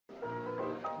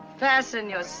Fasten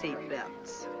your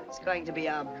seatbelts. It's going to be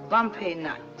a bumpy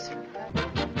night.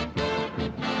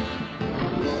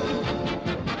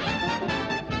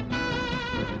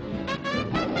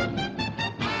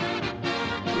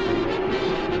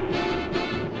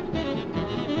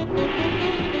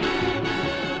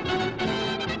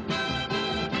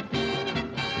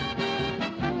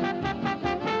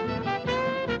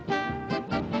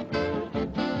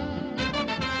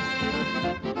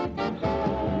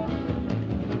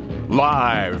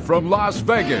 Live from Las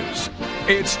Vegas,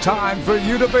 it's time for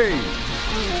you to be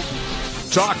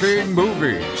Talking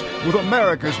Movies with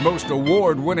America's most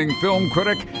award-winning film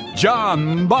critic,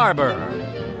 John Barber.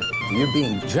 You're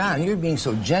being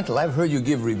so gentle. I've heard you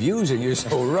give reviews and you're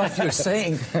so rough. You're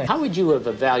saying... How would you have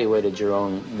evaluated your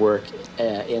own work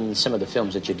in some of the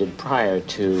films that you did prior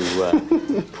to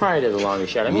The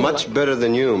Longest Shot? I mean, much better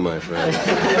than you, my friend.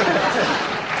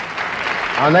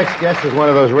 Our next guest is one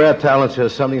of those rare talents who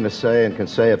has something to say and can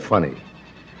say it funny.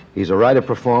 He's a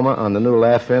writer-performer on the new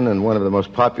Laugh-In and one of the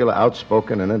most popular,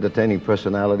 outspoken, and entertaining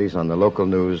personalities on the local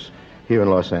news here in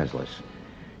Los Angeles.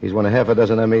 He's won a half a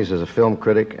dozen Emmys as a film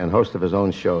critic and host of his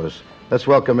own shows. Let's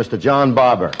welcome Mr. John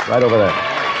Barber, right over there.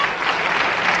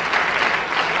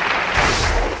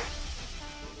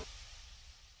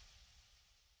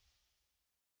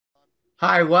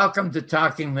 Hi, welcome to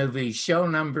Talking Movies, show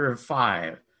number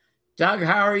 5. Doug,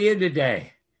 how are you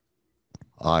today?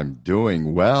 I'm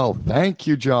doing well. Thank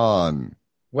you, John.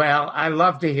 Well, I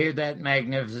love to hear that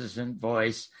magnificent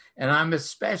voice, and I'm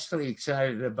especially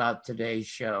excited about today's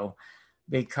show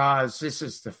because this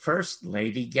is the first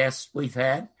lady guest we've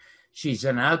had. She's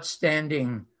an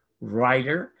outstanding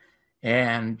writer,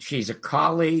 and she's a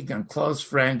colleague and close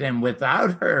friend, and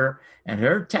without her and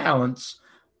her talents,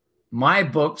 my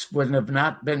books wouldn't have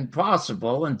not been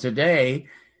possible, and today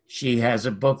she has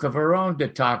a book of her own to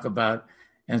talk about.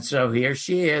 And so here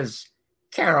she is,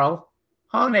 Carol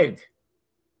Hoenig.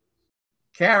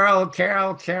 Carol,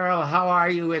 how are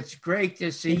you? It's great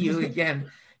to see you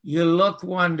again. You look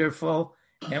wonderful.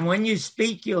 And when you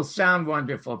speak, you'll sound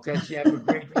wonderful because you have a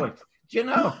great voice. You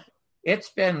know, it's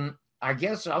been, I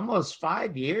guess, almost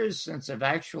 5 years since I've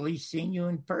actually seen you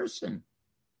in person.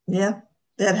 Yeah,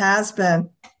 it has been.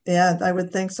 Yeah, I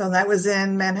would think so. That was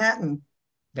in Manhattan.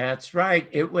 That's right.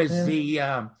 It was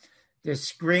the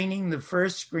screening, the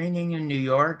first screening in New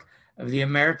York of the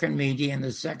American Media and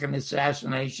the second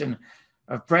assassination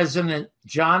of President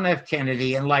John F.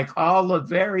 Kennedy. And like all the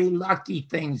very lucky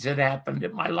things that happened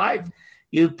in my life,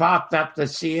 you popped up to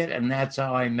see it, and that's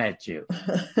how I met you.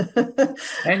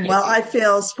 And well, I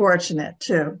feel fortunate,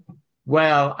 too.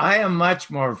 Well, I am much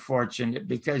more fortunate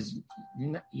because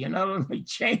you not only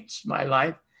changed my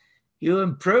life, you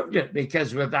improved it,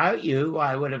 because without you,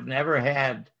 I would have never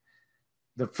had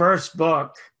the first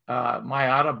book, my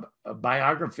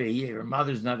autobiography, Your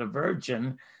Mother's Not a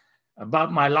Virgin,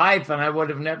 about my life, and I would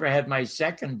have never had my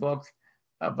second book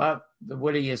about the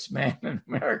wittiest man in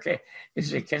America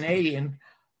is a Canadian,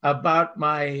 about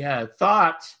my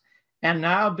thoughts. And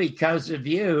now, because of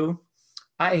you,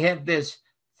 I have this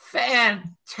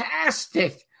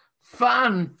fantastic,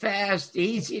 fun, fast,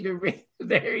 easy to read.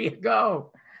 There you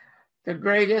go. The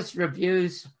greatest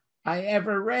reviews I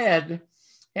ever read.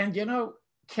 And, you know,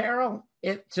 Carol,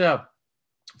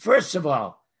 first of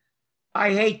all,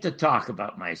 I hate to talk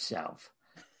about myself.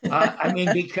 I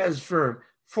mean, because for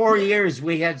 4 years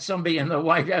we had somebody in the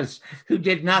White House who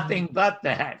did nothing but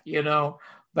that, you know.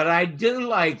 But I do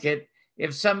like it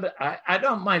if somebody, I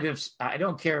don't mind if, I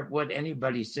don't care what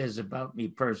anybody says about me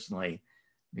personally,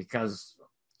 because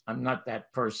I'm not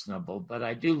that personable, but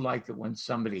I do like it when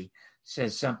somebody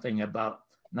says something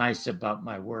nice about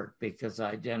my work, because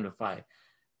I identify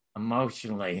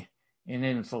emotionally and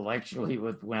intellectually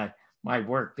with my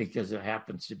work, because it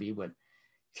happens to be what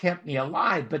kept me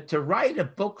alive. But to write a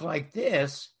book like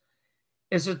this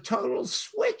is a total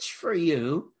switch for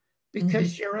you,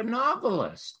 because you're a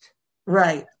novelist.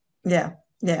 Right. Yeah.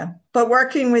 Yeah. But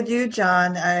working with you,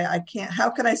 John, I can't, how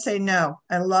could I say no?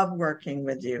 I love working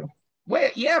with you.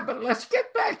 Well, yeah, but let's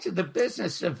get back to the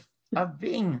business of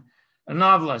being a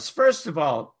novelist. First of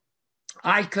all,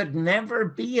 I could never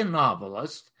be a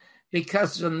novelist,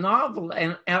 because the novel,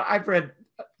 and I've read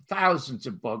thousands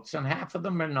of books, and half of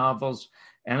them are novels,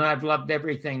 and I've loved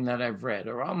everything that I've read,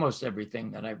 or almost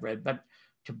everything that I've read. But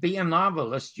to be a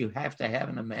novelist, you have to have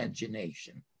an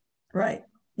imagination. Right.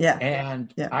 Yeah.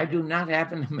 And I do not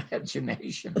have an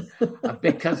imagination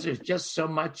because there's just so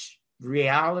much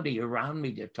reality around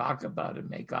me to talk about and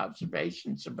make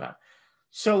observations about.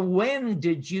 So when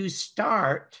did you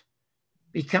start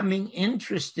becoming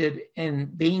interested in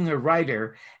being a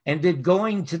writer, and did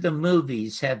going to the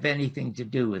movies have anything to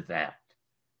do with that?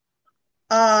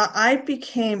 I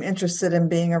became interested in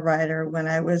being a writer when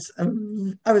I was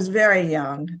very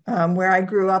young. Where I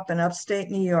grew up in upstate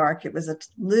New York, it was a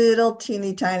little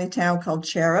teeny tiny town called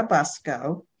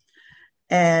Cherubusco,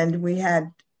 and we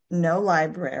had no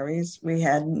libraries. We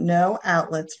had no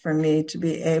outlets for me to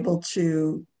be able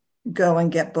to go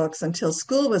and get books until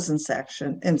school was in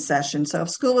session. So if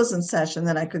school was in session,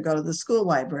 then I could go to the school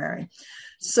library.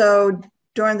 So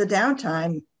during the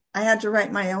downtime, I had to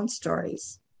write my own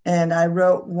stories. And I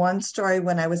wrote one story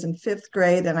when I was in 5th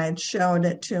grade, and I had shown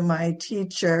it to my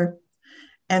teacher,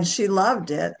 and she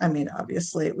loved it. I mean,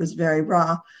 obviously it was very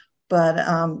raw, but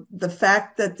the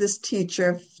fact that this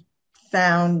teacher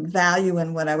found value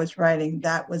in what I was writing,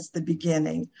 that was the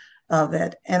beginning of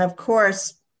it. And of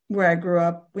course, where I grew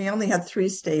up, we only had 3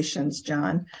 stations,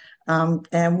 John,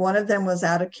 and one of them was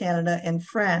out of Canada in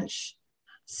French.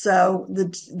 So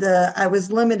I was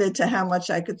limited to how much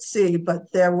I could see,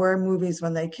 but there were movies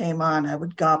when they came on, I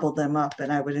would gobble them up,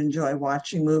 and I would enjoy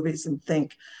watching movies and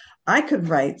think I could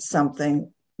write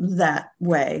something that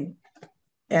way.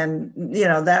 And,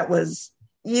 that was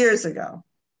years ago,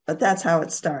 but that's how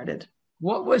it started.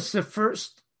 What was the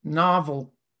first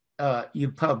novel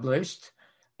you published?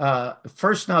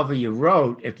 First novel you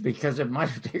wrote, because it might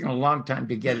have taken a long time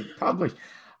to get it published.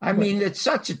 I mean, it's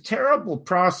such a terrible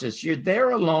process. You're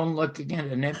there alone looking at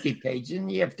an empty page,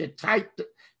 and you have to type,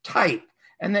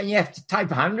 and then you have to type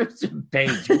hundreds of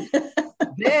pages.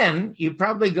 Then you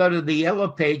probably go to the yellow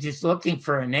pages looking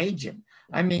for an agent.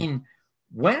 I mean,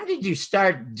 when did you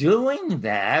start doing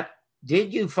that?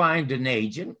 Did you find an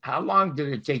agent? How long did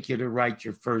it take you to write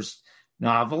your first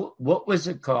novel? What was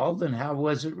it called, and how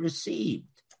was it received?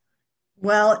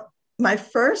 Well, my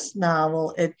first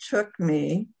novel, it took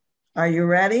me, are you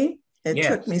ready? It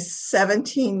took me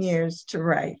 17 years to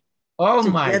write. Oh,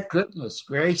 my goodness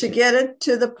gracious. To get it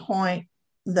to the point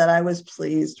that I was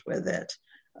pleased with it.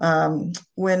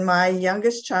 When my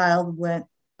youngest child went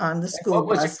on the school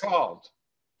bus. What was it called?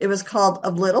 It was called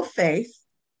Of Little Faith.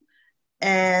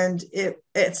 And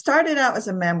it started out as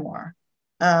a memoir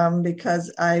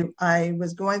because I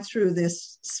was going through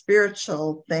this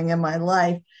spiritual thing in my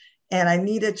life, and I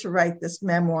needed to write this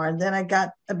memoir. And then I got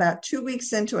about 2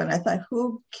 weeks into it, and I thought,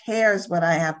 who cares what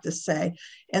I have to say?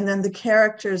 And then the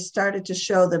characters started to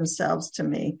show themselves to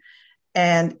me.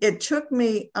 And it took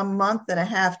me a month and a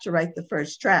half to write the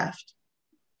first draft.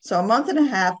 So a month and a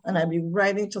half, and I'd be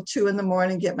writing till 2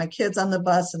 a.m, get my kids on the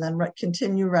bus, and then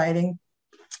continue writing.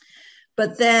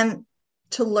 But then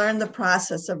to learn the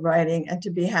process of writing and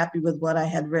to be happy with what I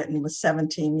had written was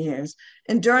 17 years.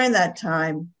 And during that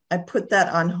time, I put that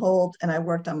on hold, and I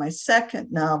worked on my second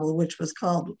novel, which was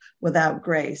called Without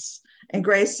Grace. And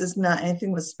Grace is not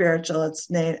anything with spiritual. It's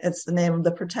the name of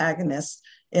the protagonist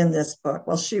in this book.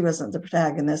 Well, she wasn't the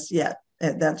protagonist yet.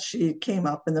 That she came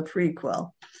up in the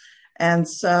prequel. And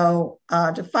so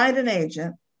to find an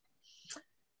agent,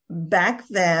 back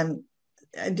then,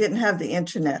 I didn't have the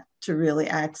internet to really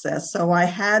access. So I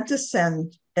had to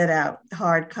send it out,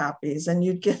 hard copies, and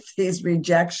you'd get these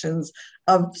rejections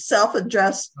of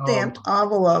self-addressed stamped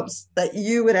envelopes that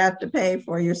you would have to pay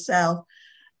for yourself.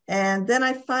 And then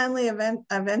I finally,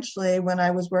 eventually, when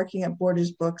I was working at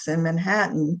Borders Books in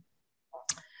Manhattan,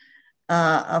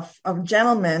 a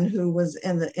gentleman who was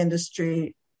in the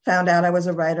industry found out I was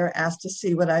a writer, asked to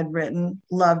see what I'd written,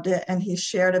 loved it, and he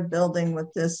shared a building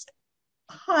with this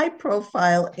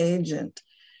high-profile agent.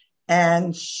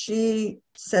 And she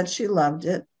said she loved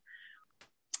it,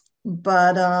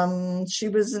 but she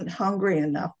wasn't hungry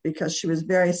enough because she was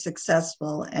very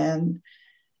successful, and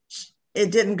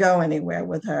it didn't go anywhere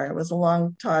with her. It was a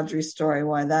long, tawdry story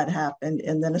why that happened.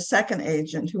 And then a second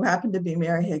agent, who happened to be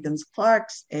Mary Higgins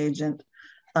Clark's agent,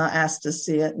 asked to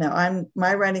see it. Now,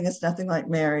 my writing is nothing like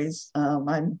Mary's. I'm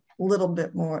a little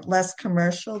bit less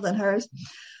commercial than hers.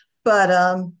 But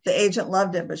the agent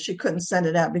loved it, but she couldn't send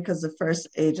it out because the first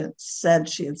agent said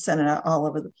she had sent it out all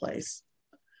over the place.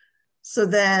 So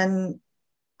then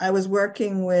I was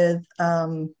working with, I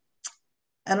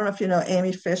don't know if you know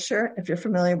Amy Fisher, if you're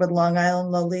familiar with Long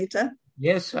Island Lolita.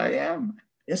 Yes, I am.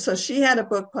 So she had a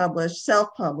book published,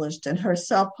 self-published, and her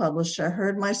self-publisher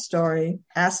heard my story,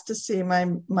 asked to see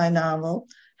my novel,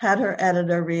 had her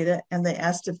editor read it, and they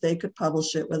asked if they could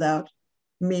publish it without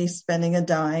me spending a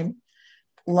dime.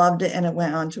 Loved it, and it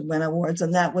went on to win awards,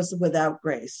 and that was Without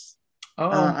Grace.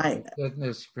 Oh,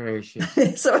 goodness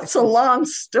gracious. So it's a long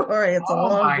story. It's a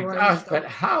long story. But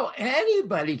how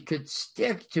anybody could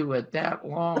stick to it that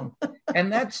long.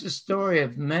 And that's the story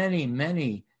of many,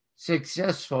 many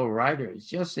successful writers.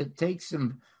 Just it takes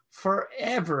them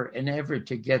forever and ever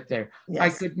to get there. Yes. I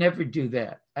could never do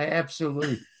that. I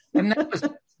absolutely. And that was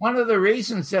one of the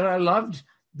reasons that I loved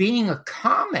being a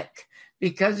comic.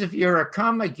 Because if you're a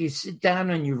comic, you sit down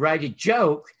and you write a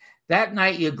joke. That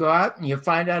night you go out and you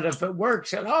find out if it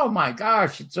works. And oh my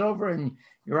gosh, it's over, and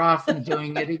you're off and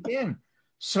doing it again.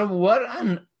 So what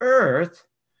on earth?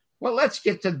 Well, let's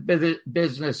get to the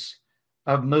business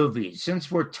of movies.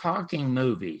 Since we're talking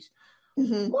movies,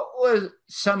 what were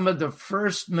some of the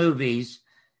first movies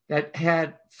that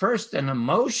had first an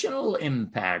emotional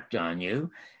impact on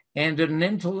you and an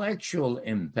intellectual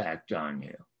impact on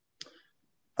you?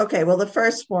 Okay, well, the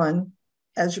first one,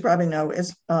 as you probably know,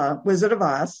 is Wizard of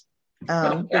Oz,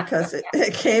 because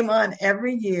it came on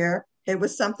every year. It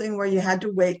was something where you had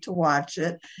to wait to watch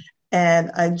it.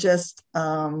 And I just,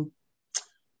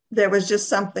 there was just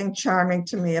something charming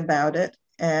to me about it.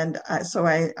 And so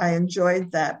I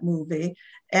enjoyed that movie.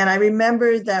 And I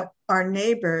remember that our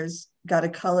neighbors got a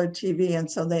colored TV,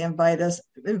 and so they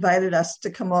invited us to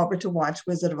come over to watch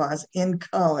Wizard of Oz in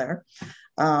color.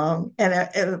 And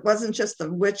it wasn't just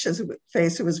the witch's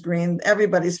face who was green.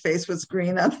 Everybody's face was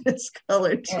green on this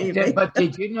colored TV. But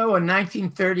did you know in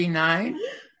 1939,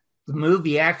 the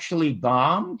movie actually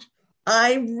bombed?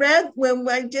 I read when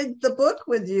I did the book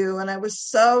with you, and I was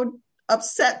so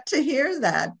upset to hear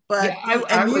that. But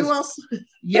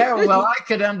yeah, well, I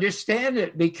could understand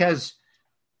it, because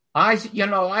I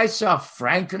saw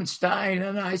Frankenstein,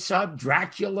 and I saw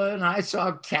Dracula, and I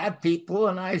saw Cat People,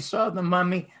 and I saw The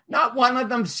Mummy. Not one of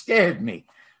them scared me.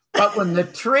 But when the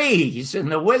trees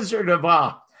and the Wizard of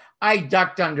Oz, I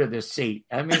ducked under the seat.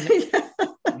 I mean,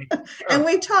 and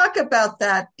we talk about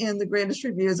that in the greatest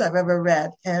reviews I've ever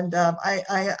read. And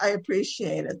I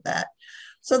appreciated that.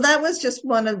 So that was just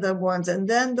one of the ones. And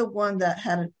then the one that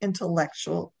had an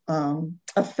intellectual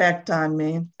effect on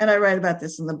me, and I write about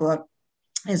this in the book,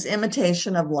 is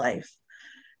Imitation of Life.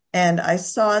 And I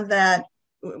saw that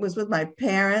it was with my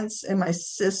parents and my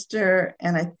sister,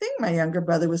 and I think my younger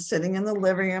brother was sitting in the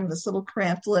living room, this little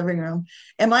cramped living room.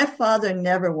 And my father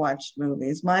never watched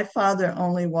movies. My father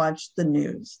only watched the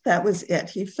news. That was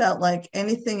it. He felt like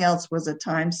anything else was a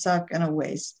time suck and a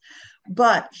waste.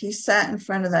 But he sat in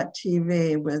front of that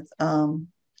TV with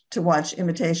to watch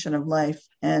Imitation of Life.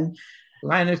 And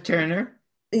Lana Turner?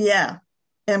 Yeah.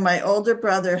 And my older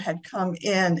brother had come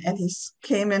in, and he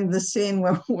came into the scene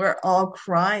where we're all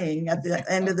crying at the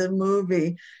end of the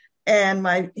movie. And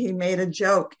he made a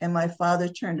joke, and my father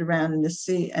turned around in the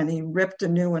seat, and he ripped a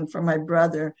new one for my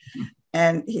brother.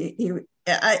 And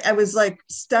I was like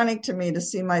stunning to me to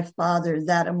see my father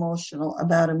that emotional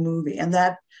about a movie, and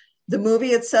that the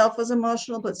movie itself was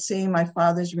emotional, but seeing my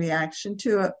father's reaction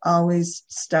to it always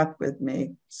stuck with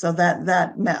me. So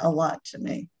that meant a lot to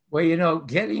me. Well,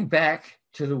 getting back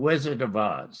to the Wizard of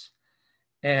Oz,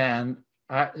 and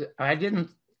I didn't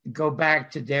go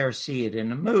back to dare see it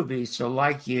in a movie. So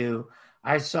like you,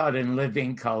 I saw it in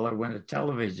living color when a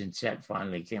television set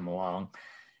finally came along.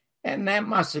 And that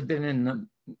must have been in the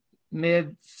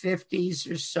mid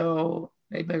 50s or so.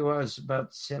 Maybe I was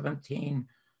about 17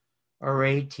 or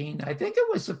 18. I think it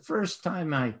was the first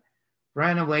time I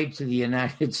ran away to the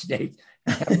United States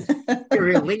here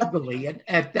illegally.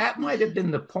 And that might have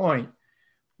been the point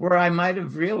where I might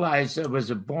have realized I was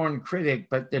a born critic,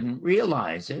 but didn't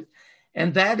realize it.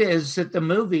 And that is that the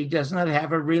movie does not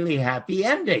have a really happy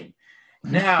ending.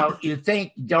 Now, you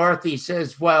think Dorothy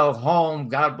says, well, home,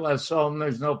 God bless home,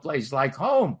 there's no place like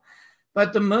home.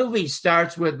 But the movie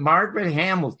starts with Margaret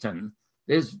Hamilton,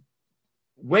 this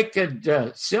wicked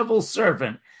civil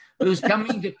servant who's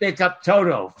coming to pick up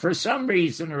Toto for some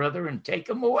reason or other and take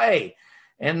him away.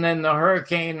 And then the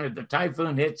hurricane or the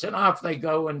typhoon hits, and off they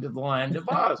go into the land of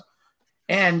Oz.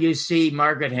 And you see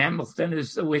Margaret Hamilton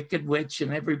as the Wicked Witch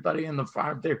and everybody on the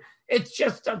farm there. It's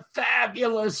just a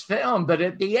fabulous film. But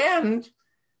at the end,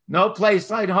 no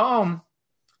place like home.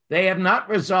 They have not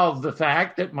resolved the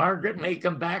fact that Margaret may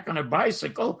come back on a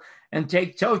bicycle and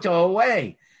take Toto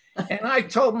away. And I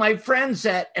told my friends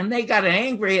that, and they got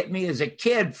angry at me as a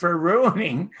kid for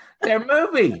ruining their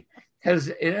movie because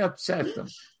it upset them.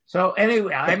 So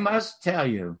anyway, I must tell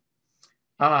you,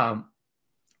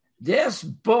 this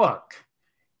book,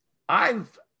 I've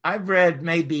read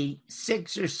maybe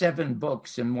 6 or 7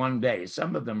 books in one day,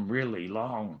 some of them really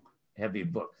long, heavy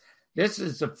books. This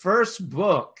is the first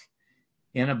book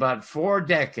in about 4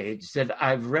 decades that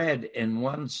I've read in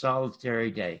one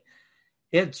solitary day.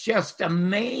 It's just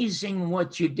amazing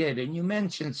what you did. And you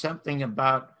mentioned something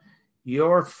about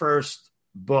your first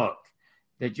book,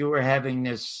 that you were having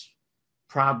this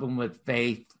problem with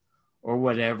faith or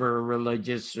whatever,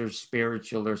 religious or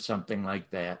spiritual or something like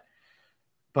that.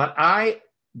 But I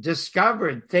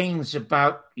discovered things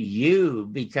about you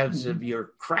because of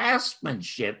your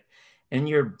craftsmanship and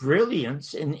your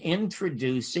brilliance in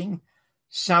introducing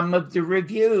some of the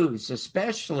reviews,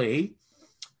 especially,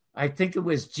 I think it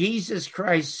was Jesus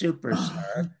Christ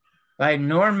Superstar by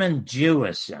Norman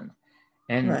Jewison.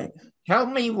 And tell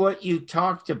me what you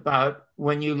talked about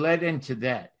when you led into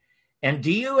that. And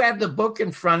do you have the book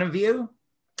in front of you?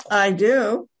 I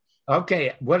do.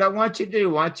 Okay. What I want you to do,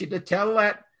 I want you to tell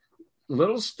that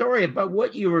little story about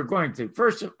what you were going through.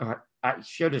 First, I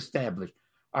should establish,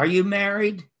 are you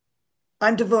married?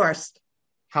 I'm divorced.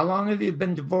 How long have you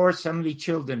been divorced? How many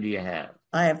children do you have?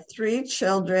 I have 3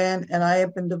 children, and I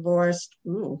have been divorced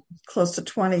close to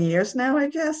 20 years now, I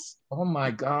guess. Oh,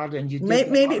 my God. And you did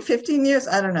maybe 15 years.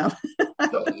 I don't know.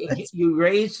 So you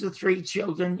raised the 3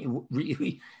 children.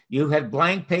 You had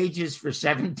blank pages for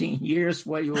 17 years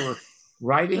while you were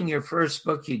writing your first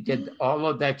book. You did all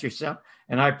of that yourself.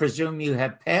 And I presume you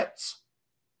have pets?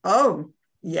 Oh,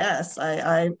 yes,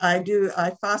 I do.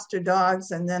 I foster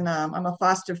dogs, and then I'm a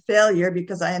foster failure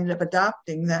because I ended up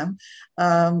adopting them.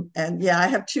 And yeah, I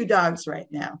have 2 dogs right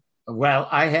now. Well,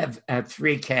 I have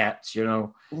 3 cats, you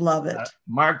know. Love it.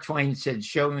 Mark Twain said,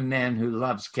 show me a man who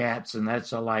loves cats, and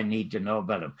that's all I need to know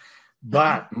about him.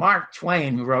 But Mark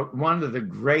Twain wrote one of the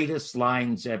greatest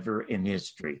lines ever in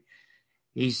history.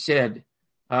 He said,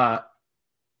 what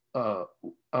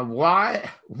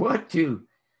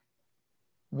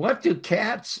do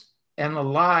cats and a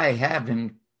lie have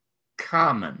in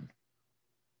common?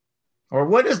 Or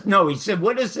he said,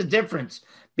 what is the difference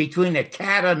between a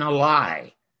cat and a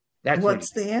lie?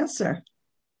 What's the answer?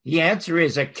 The answer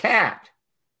is a cat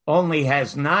only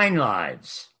has 9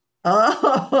 lives.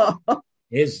 Oh,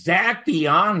 is that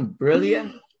beyond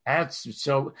brilliant? That's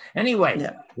so. Anyway,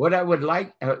 What I would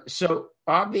like. So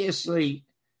obviously,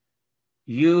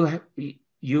 you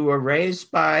were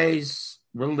raised by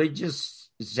religious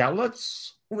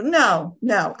zealots? No.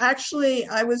 Actually,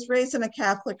 I was raised in a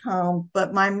Catholic home,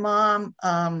 but my mom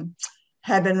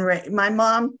my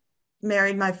mom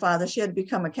married my father. She had to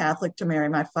become a Catholic to marry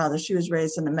my father. She was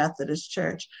raised in a Methodist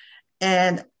church.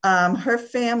 And her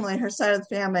family, her side of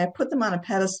the family, I put them on a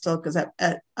pedestal because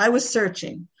I was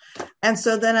searching. And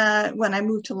so then when I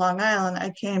moved to Long Island, I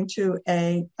came to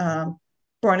a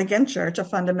born-again church, a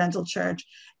fundamental church.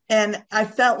 And I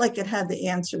felt like it had the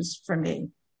answers for me.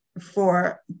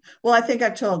 I think I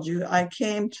told you, I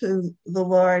came to the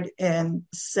Lord in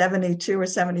 72 or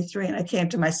 73, and I came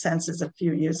to my senses a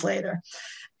few years later.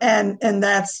 And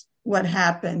that's what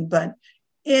happened. But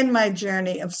in my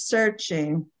journey of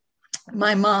searching,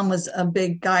 my mom was a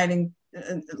big guiding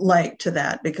light to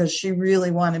that because she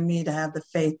really wanted me to have the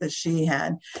faith that she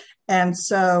had. And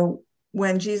so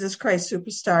when Jesus Christ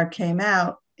Superstar came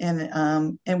out,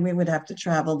 and we would have to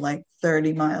travel like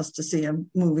 30 miles to see a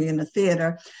movie in the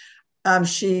theater,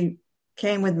 she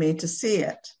came with me to see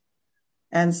it.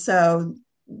 And so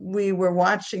we were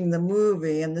watching the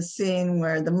movie, and the scene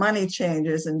where the money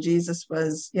changers and Jesus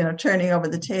was, turning over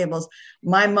the tables.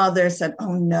 My mother said,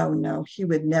 "Oh, no, he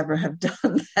would never have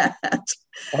done that."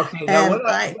 Okay,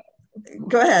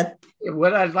 go ahead.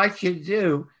 What I'd like you to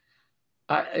do,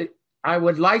 I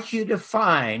would like you to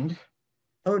find.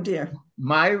 Oh dear.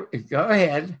 Go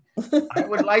ahead. I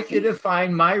would like you to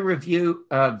find my review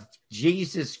of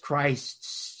Jesus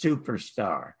Christ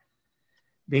Superstar,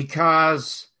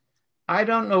 because I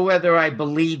don't know whether I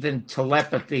believe in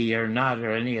telepathy or not,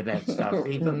 or any of that stuff,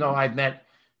 even though I've met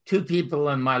 2 people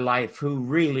in my life who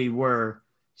really were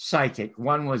psychic.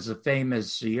 One was the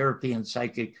famous European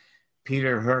psychic,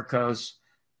 Peter Hurkos,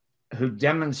 who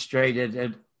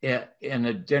demonstrated it in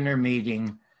a dinner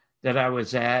meeting that I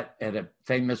was at a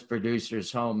famous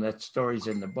producer's home. That story's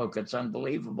in the book. It's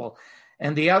unbelievable.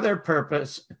 And the other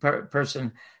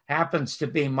person happens to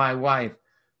be my wife,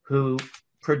 who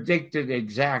predicted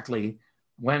exactly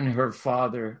when her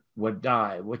father would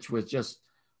die, which was just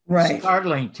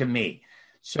startling to me.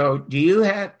 So do you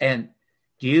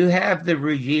have the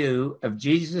review of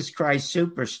Jesus Christ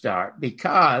Superstar?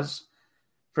 Because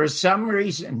for some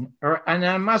reason, and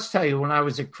I must tell you, when I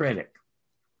was a critic,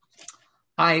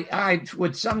 I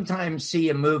would sometimes see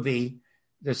a movie,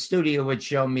 the studio would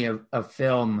show me a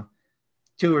film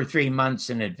 2 or 3 months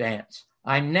in advance.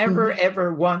 I never,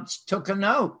 ever once took a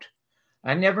note.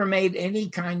 I never made any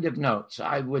kind of notes.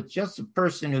 I was just a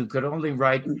person who could only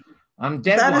write on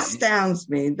deadline. That astounds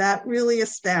me. That really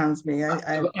astounds me.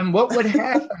 And what would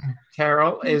happen,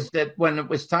 Carol, is that when it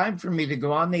was time for me to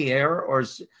go on the air,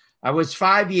 I was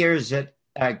 5 years at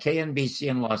KNBC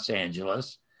in Los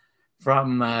Angeles,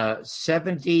 from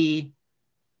 73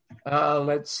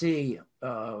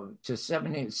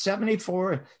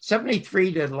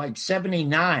 to like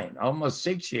 79, almost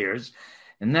 6 years.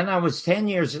 And then I was 10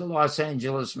 years at Los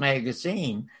Angeles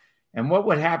Magazine. And what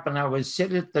would happen, I would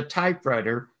sit at the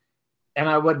typewriter and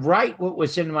I would write what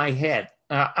was in my head.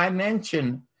 I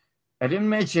didn't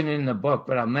mention it in the book,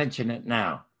 but I'll mention it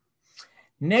now.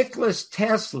 Nikola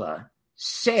Tesla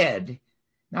said,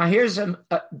 now here's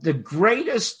the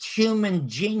greatest human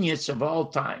genius of all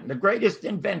time, the greatest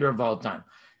inventor of all time,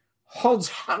 holds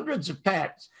hundreds of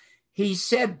patents. He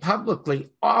said publicly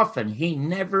often he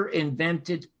never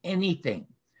invented anything.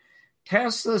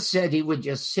 Tesla said he would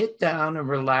just sit down and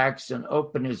relax and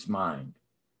open his mind.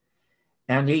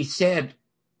 And he said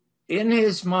in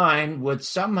his mind would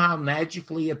somehow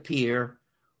magically appear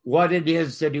what it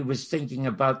is that he was thinking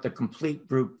about, the complete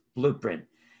blueprint.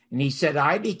 And he said,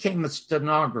 I became a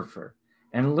stenographer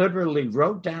and literally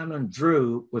wrote down and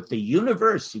drew what the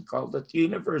universe, he called it the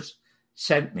universe,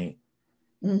 sent me.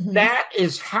 Mm-hmm. That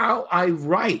is how I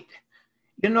write.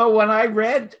 You know, when I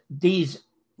read these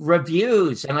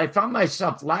reviews and I found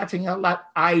myself laughing out loud,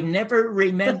 I never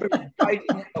remembered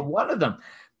writing one of them.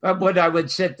 But I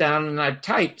would sit down and I'd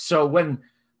type. So when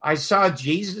I saw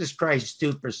Jesus Christ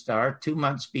Superstar 2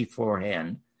 months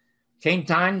beforehand, came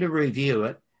time to review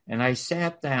it, and I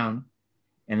sat down,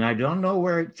 and I don't know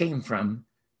where it came from,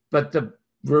 but the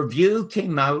review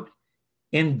came out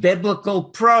in biblical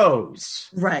prose.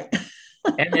 Right.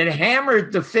 And it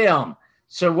hammered the film.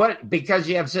 So what, because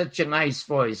you have such a nice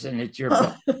voice and it's your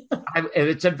book,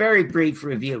 it's a very brief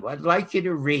review. I'd like you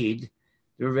to read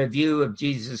the review of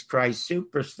Jesus Christ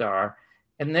Superstar,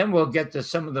 and then we'll get to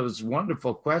some of those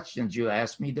wonderful questions you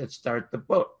asked me to start the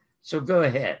book. So go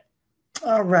ahead.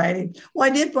 All righty.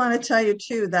 Well, I did want to tell you,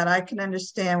 too, that I can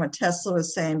understand what Tesla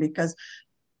was saying, because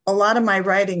a lot of my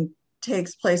writing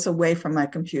takes place away from my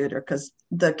computer because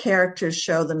the characters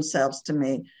show themselves to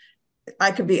me.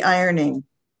 I could be ironing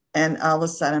and all of a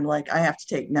sudden I'm like, I have to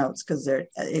take notes because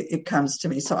it comes to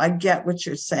me. So I get what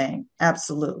you're saying.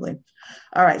 Absolutely.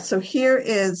 All right. So here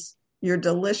is your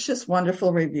delicious,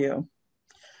 wonderful review.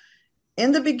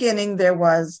 In the beginning, there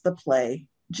was the play,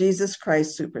 Jesus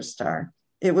Christ Superstar.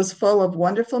 It was full of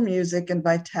wonderful music and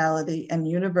vitality, and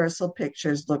Universal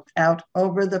Pictures looked out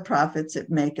over the prophets it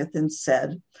maketh and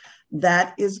said,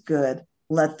 that is good.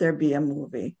 Let there be a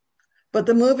movie. But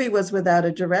the movie was without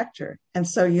a director, and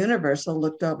so Universal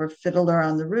looked over Fiddler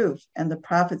on the Roof and the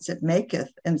prophets it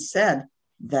maketh and said,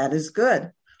 that is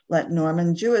good. Let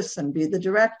Norman Jewison be the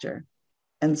director.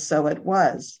 And so it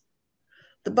was.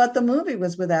 But the movie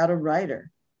was without a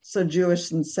writer. So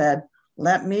Jewison said,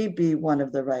 let me be one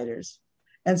of the writers.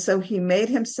 And so he made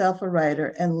himself a writer,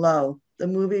 and lo, the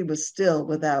movie was still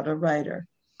without a writer.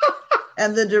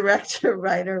 And the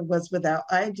director-writer was without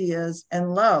ideas,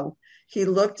 and lo, he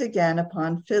looked again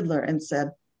upon Fiddler and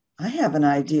said, I have an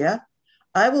idea.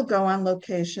 I will go on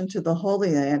location to the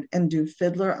Holy Land and do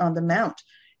Fiddler on the Mount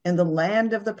in the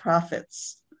land of the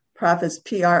prophets. Prophets,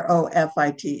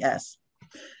 Profits.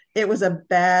 It was a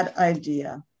bad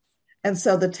idea. And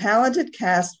so the talented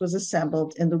cast was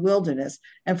assembled in the wilderness,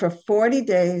 and for 40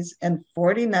 days and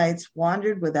 40 nights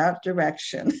wandered without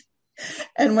direction.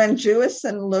 And when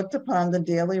Jewison looked upon the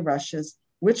daily rushes,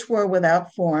 which were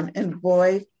without form and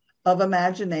void of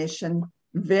imagination,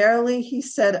 verily he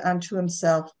said unto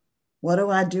himself, what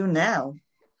do I do now?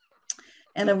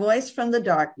 And a voice from the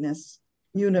darkness,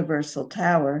 Universal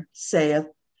Tower, saith,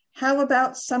 how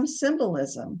about some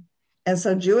symbolism? And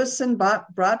so Jewison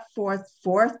brought forth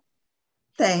four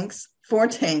tanks,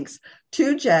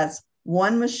 2 jets,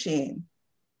 1 machine,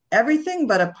 everything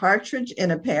but a partridge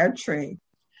in a pear tree.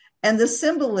 And the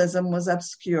symbolism was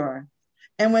obscure.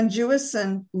 And when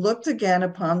Jewison looked again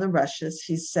upon the rushes,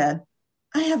 he said,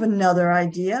 I have another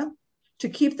idea. To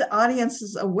keep the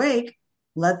audiences awake,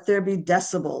 let there be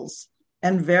decibels.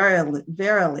 And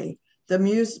verily,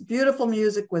 the beautiful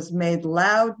music was made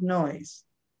loud noise.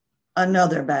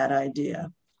 Another bad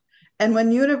idea. And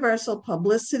when Universal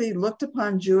Publicity looked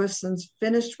upon Jewison's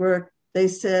finished work, they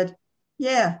said,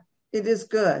 yeah, it is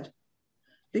good,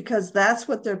 because that's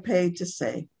what they're paid to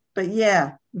say. But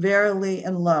yeah, verily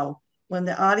and lo, when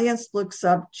the audience looks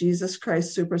up Jesus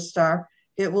Christ Superstar,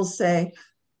 it will say,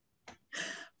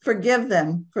 forgive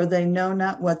them, for they know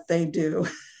not what they do.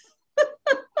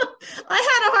 I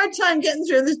had a hard time getting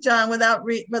through this, John,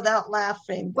 without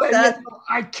laughing. Well,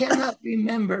 I cannot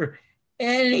remember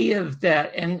any of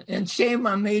that, and shame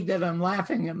on me that I'm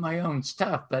laughing at my own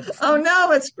stuff. But oh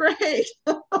no, it's great.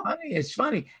 It's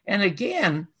funny. And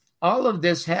again, all of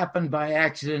this happened by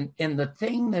accident. And the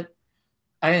thing that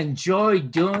I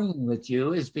enjoyed doing with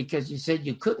you is because you said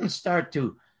you couldn't start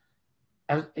to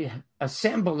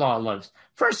assemble all of this.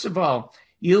 First of all,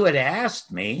 you had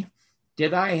asked me,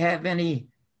 did I have any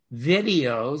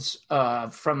videos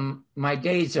from my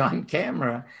days on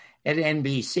camera at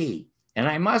NBC? And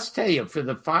I must tell you, for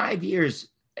the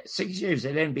 6 years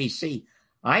at NBC,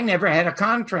 I never had a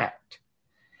contract.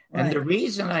 And Right. the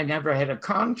reason I never had a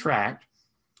contract,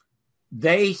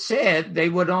 they said they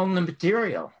would own the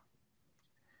material.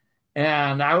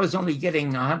 And I was only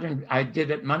getting 100. I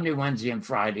did it Monday, Wednesday, and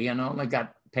Friday, and only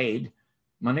got paid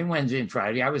Monday, Wednesday, and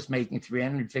Friday. I was making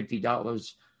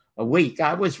 $350 a week.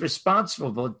 I was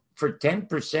responsible for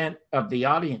 10% of the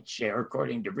audience share,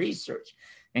 according to research.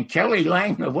 And Kelly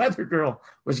Lang, the weather girl,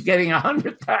 was getting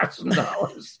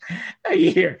 $100,000 a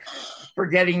year for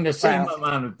getting the same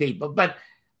amount of people. But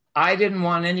I didn't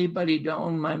want anybody to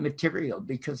own my material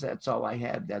because that's all I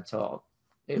had. That's all.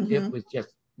 It was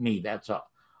just me. That's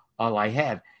all I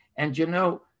had. And, you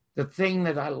know, the thing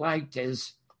that I liked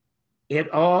is it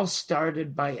all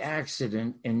started by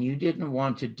accident, and you didn't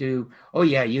want to do, oh,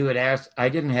 yeah, you had asked, I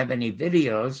didn't have any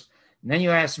videos. And then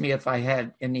you asked me if I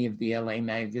had any of the LA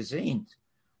magazines.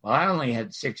 Well, I only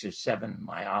had 6 or 7 in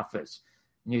my office.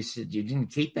 And you said, you didn't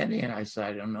keep any? And I said,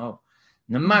 I don't know.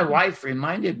 And then my wife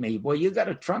reminded me, well, you got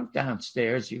a trunk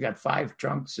downstairs. You got 5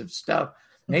 trunks of stuff.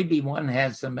 Maybe one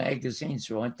has the magazines.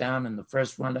 So I went down, and the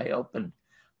first one I opened,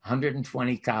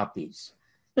 120 copies.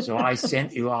 So I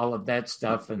sent you all of that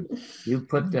stuff, and you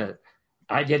put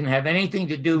I didn't have anything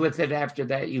to do with it after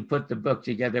that. You put the book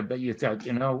together, but you thought,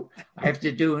 you know, I have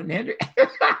to do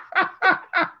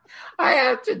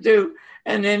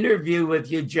an interview with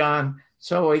you, John,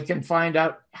 so we can find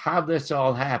out how this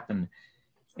all happened.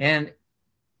 And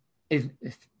do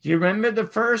you remember the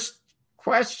first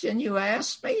question you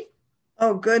asked me?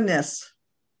 Oh, goodness.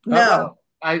 No.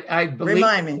 I believe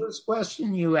Remind me. the first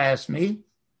question you asked me,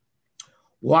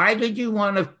 why did you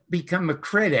want to become a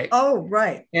critic? Oh,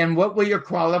 right. And what were your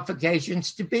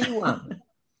qualifications to be one?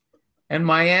 And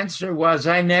my answer was,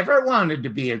 I never wanted to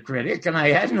be a critic, and I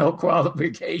had no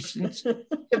qualifications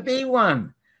to be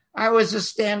one. I was a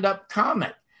stand-up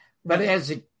comic. But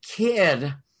as a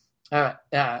kid, and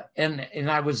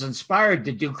I was inspired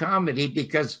to do comedy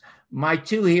because my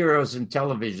 2 heroes in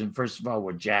television, first of all,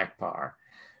 were Jack Paar,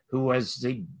 who was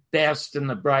the best and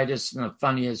the brightest and the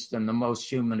funniest and the most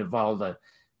human of all the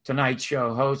Tonight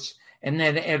Show hosts, and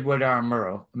then Edward R.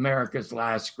 Murrow, America's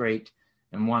last great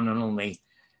and one and only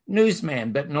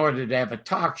newsman. But in order to have a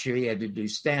talk show, he had to do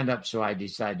stand-up, so I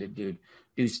decided to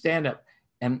do stand-up.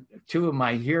 And 2 of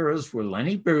my heroes were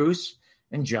Lenny Bruce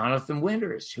and Jonathan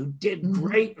Winters, who did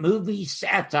great movie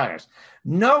satires.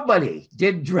 Nobody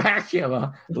did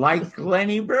Dracula like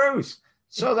Lenny Bruce.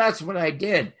 So that's what I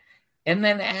did. And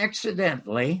then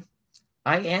accidentally,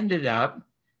 I ended up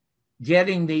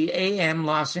getting the AM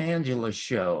Los Angeles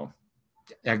show.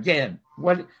 Again,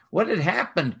 what had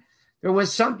happened, there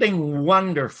was something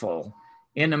wonderful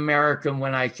in America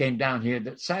when I came down here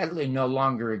that sadly no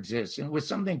longer exists. And it was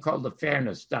something called the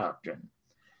Fairness Doctrine.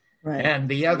 Right. And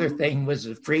the other thing was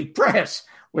the free press,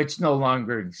 which no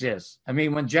longer exists. I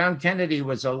mean, when John Kennedy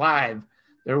was alive,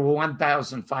 there were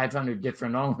 1,500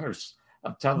 different owners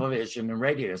of television and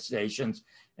radio stations,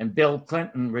 and Bill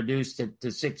Clinton reduced it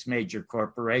to 6 major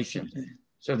corporations.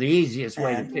 So the easiest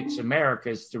way to fix America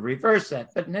is to reverse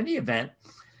that. But in any event,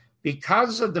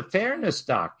 because of the Fairness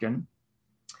Doctrine,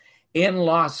 in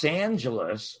Los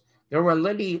Angeles, there were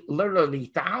literally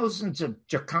thousands of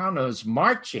Chicanos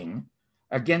marching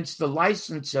against the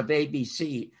license of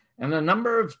ABC. And a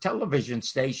number of television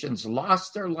stations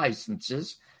lost their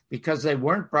licenses because they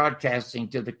weren't broadcasting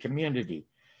to the community.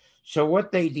 So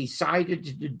what they decided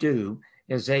to do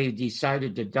is they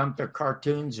decided to dump their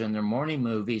cartoons and their morning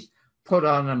movies, put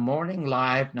on a morning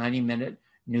live 90-minute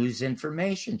news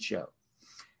information show.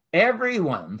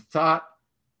 Everyone thought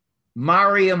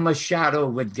Mario Machado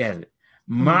would get it.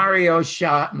 Mario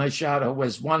Machado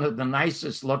was one of the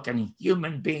nicest looking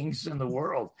human beings in the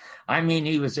world. I mean,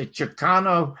 he was a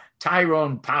Chicano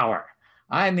Tyrone Power.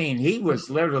 I mean, he was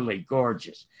literally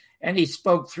gorgeous. And he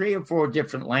spoke 3 or 4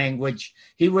 different languages.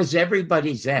 He was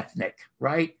everybody's ethnic,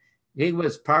 right? He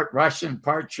was part Russian,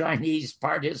 part Chinese,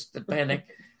 part Hispanic.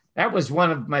 That was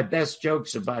one of my best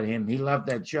jokes about him. He loved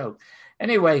that joke.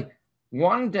 Anyway,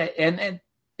 one day, and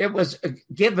it was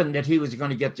given that he was going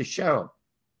to get the show.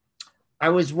 I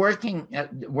was working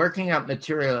out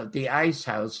material at the Ice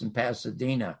House in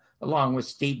Pasadena, along with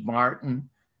Steve Martin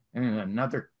and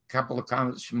another couple of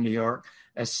comics from New York,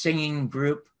 a singing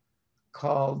group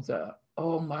called,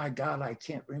 oh my God, I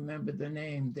can't remember the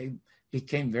name. They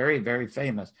became very, very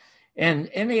famous. And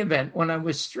in the event, when I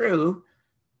was through,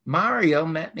 Mario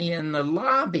met me in the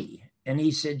lobby and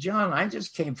he said, John, I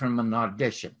just came from an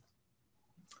audition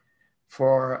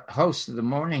for host of the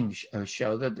morning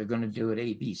show that they're going to do at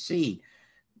ABC.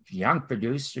 Young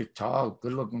producer, tall,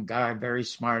 good-looking guy, very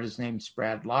smart. His name's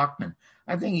Brad Lockman.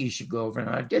 I think you should go over and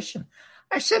audition.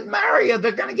 I said, Mario,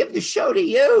 they're going to give the show to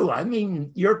you. I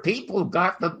mean, your people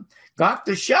got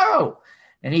the show.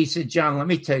 And he said, John, let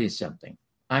me tell you something.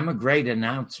 I'm a great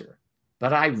announcer,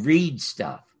 but I read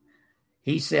stuff.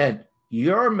 He said,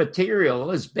 your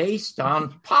material is based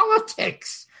on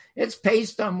politics. It's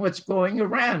based on what's going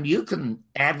around. You can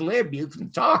ad lib, you can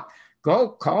talk. Go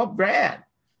call Brad.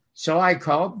 So I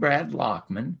called Brad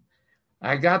Lockman.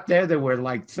 I got there. There were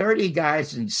like 30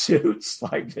 guys in suits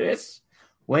like this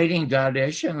waiting to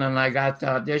audition. And I got the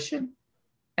audition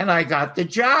and I got the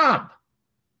job.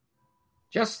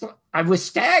 I was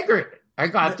staggered. I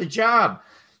got the job.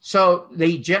 So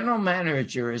the general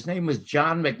manager, his name was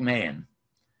John McMahon,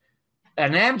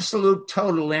 an absolute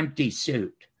total empty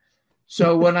suit.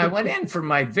 So when I went in for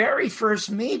my very first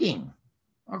meeting,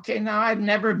 okay, now I've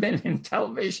never been in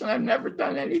television. I've never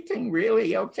done anything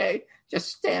really. Okay, just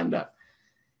stand up.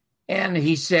 And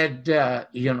he said,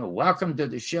 welcome to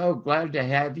the show. Glad to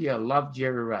have you. I loved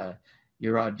your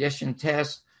audition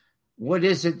test. What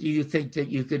is it do you think that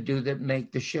you could do that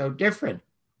make the show different?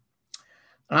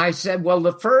 And I said, well,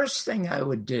 the first thing I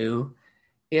would do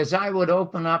is I would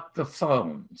open up the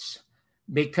phones,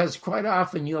 because quite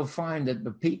often you'll find that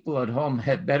the people at home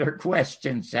have better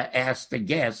questions to ask the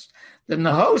guest than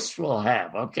the host will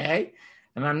have, okay?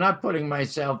 And I'm not putting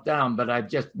myself down, but I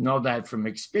just know that from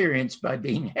experience by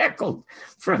being heckled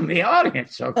from the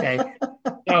audience, okay?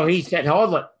 So he said,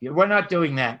 hold it, we're not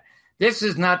doing that. This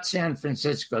is not San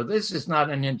Francisco. This is not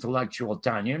an intellectual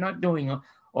town. You're not doing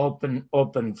open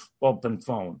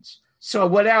phones. So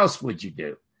what else would you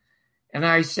do? And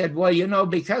I said, well,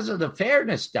 because of the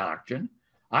fairness doctrine,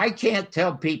 I can't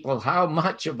tell people how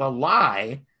much of a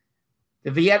lie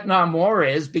the Vietnam War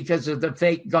is because of the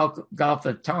fake Gulf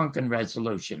of Tonkin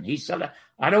resolution. He said,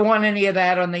 I don't want any of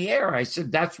that on the air. I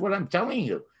said, that's what I'm telling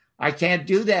you. I can't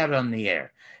do that on the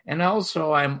air. And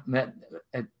also, I'm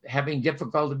having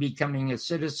difficulty becoming a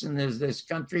citizen of this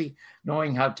country,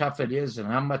 knowing how tough it is and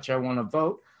how much I want to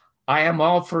vote. I am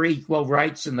all for equal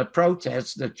rights in the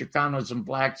protests that Chicanos and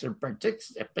blacks are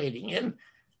participating in,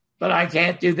 but I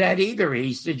can't do that either.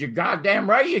 He said, you're goddamn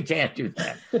right you can't do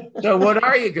that. So what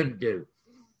are you going to do?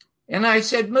 And I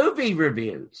said, movie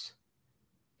reviews.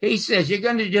 He says, you're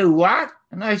going to do what?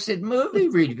 And I said, movie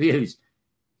reviews.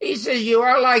 He says, you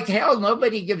are like hell.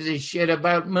 Nobody gives a shit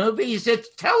about movies. It's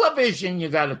television you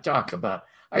got to talk about.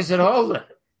 I said, hold it.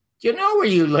 Do you know where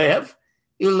you live?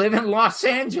 You live in Los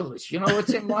Angeles. You know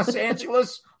what's in Los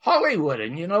Angeles? Hollywood.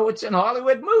 And you know what's in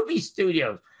Hollywood? Movie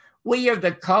studios. We are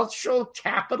the cultural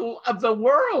capital of the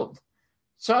world.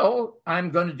 So I'm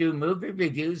going to do movie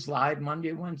reviews live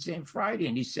Monday, Wednesday, and Friday.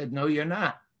 And he said, no, you're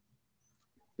not.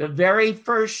 The very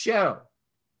first show,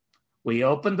 we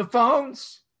opened the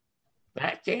phones.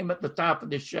 That came at the top of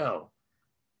the show.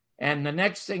 And the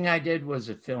next thing I did was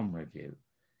a film review.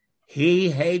 He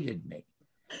hated me.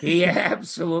 He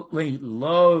absolutely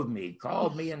loathed me,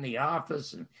 called me in the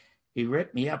office, and he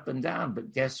ripped me up and down.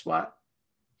 But guess what?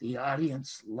 The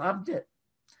audience loved it.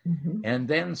 Mm-hmm. And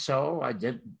then so I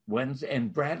did Wednesday,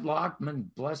 and Brad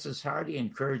Lockman, bless his heart, he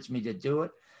encouraged me to do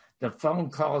it. The phone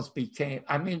calls became,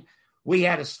 we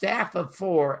had a staff of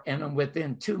 4, and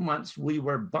within 2 months, we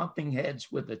were bumping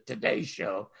heads with the Today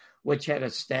Show, which had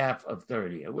a staff of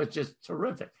 30. It was just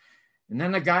terrific. And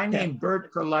then a guy named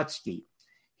Bert Krolutsky,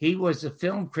 he was a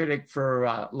film critic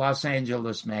for Los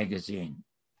Angeles Magazine.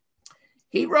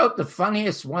 He wrote the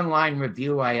funniest one-line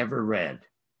review I ever read.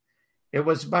 It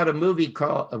was about a movie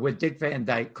with Dick Van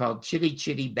Dyke called Chitty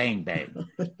Chitty Bang Bang.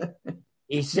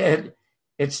 He said,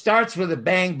 it starts with a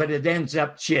bang, but it ends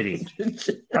up chitty.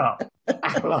 Oh,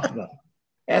 I love that.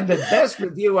 And the best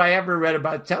review I ever read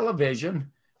about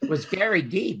television was Gary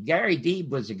Deeb. Gary Deeb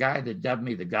was the guy that dubbed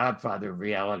me the godfather of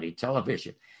reality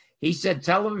television. He said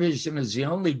television is the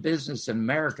only business in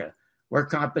America where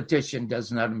competition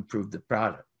does not improve the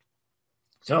product.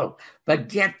 So, but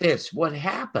get this, what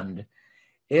happened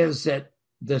is that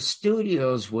the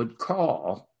studios would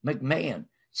call McMahon,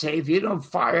 say, if you don't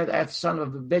fire that son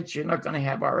of a bitch, you're not going to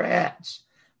have our ads.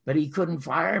 But he couldn't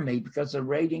fire me because the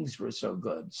ratings were so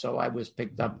good. So I was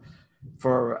picked up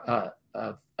for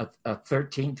a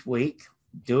 13th week,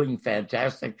 doing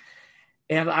fantastic.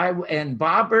 And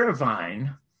Bob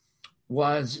Irvine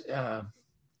was,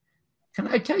 can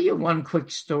I tell you one quick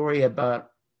story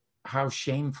about how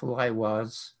shameful I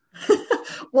was?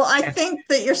 Well, I think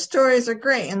that your stories are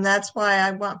great. And that's why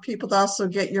I want people to also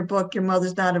get your book, Your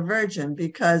Mother's Not a Virgin,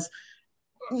 because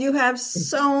you have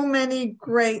so many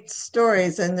great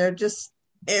stories and they're just...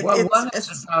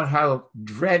 It's about how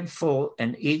dreadful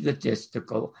and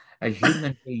egotistical a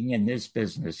human being in this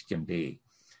business can be.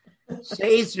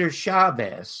 Cesar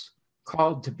Chavez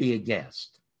called to be a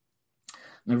guest.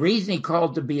 And the reason he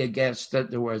called to be a guest,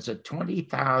 that there was a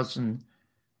 20,000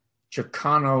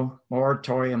 Chicano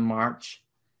moratorium march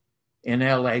in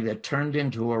LA that turned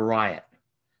into a riot.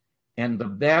 And the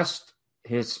best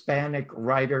Hispanic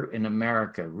writer in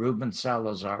America, Ruben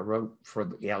Salazar, wrote for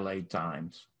the LA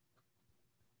Times.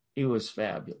 He was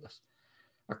fabulous.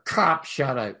 A cop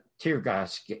shot a tear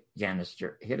gas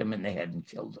canister, hit him in the head and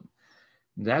killed him.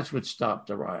 And that's what stopped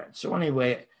the riot. So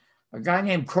anyway, a guy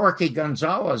named Corky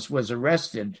Gonzalez was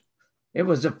arrested. It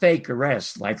was a fake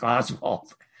arrest, like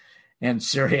Oswald and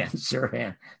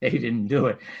Sirhan. They didn't do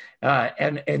it.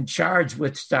 And charged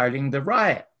with starting the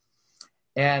riot.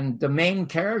 And the main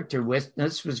character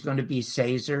witness was going to be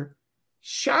Cesar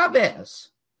Chavez.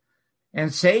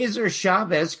 And Cesar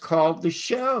Chavez called the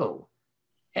show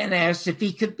and asked if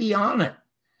he could be on it.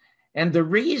 And the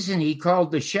reason he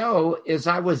called the show is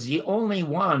I was the only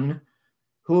one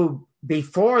who,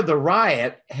 before the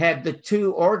riot, had the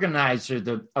two organizers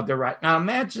of the riot. Now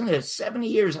imagine this, 70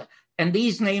 years, and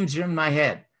these names are in my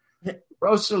head.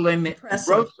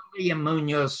 Rosalia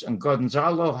Munoz and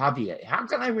Gonzalo Javier. How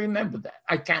can I remember that?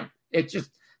 I can't. It's just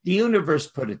the universe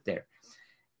put it there.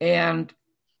 And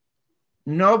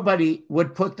nobody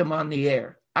would put them on the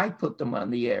air. I put them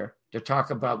on the air to talk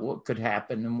about what could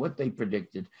happen, and what they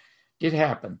predicted did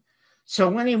happen.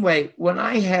 So anyway, when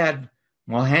I had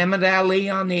Muhammad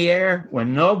Ali on the air,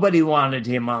 when nobody wanted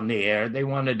him on the air, they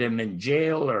wanted him in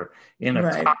jail or in a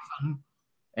coffin.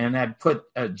 And I'd put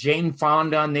Jane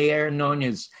Fonda on the air, known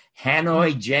as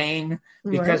Hanoi Jane,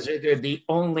 because they're the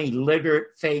only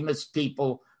literate, famous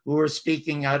people who were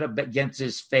speaking out against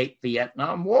this fake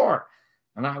Vietnam War.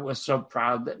 And I was so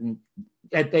proud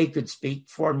that they could speak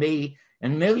for me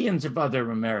and millions of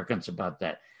other Americans about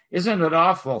that. Isn't it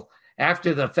awful?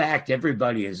 After the fact,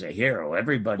 everybody is a hero.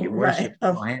 Everybody worships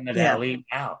Muhammad Ali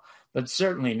now, but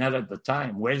certainly not at the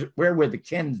time. Where were the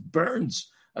Ken Burns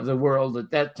of the world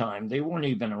at that time? They weren't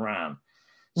even around.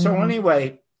 So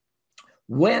anyway,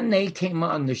 when they came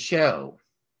on the show,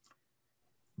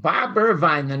 Bob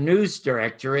Irvine, the news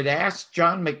director, had asked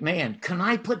John McMahon, can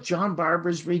I put John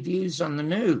Barber's reviews on the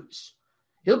news?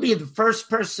 He'll be the first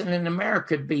person in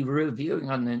America to be reviewing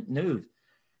on the news.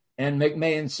 And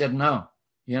McMahon said, no,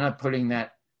 you're not putting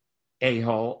that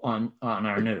a-hole on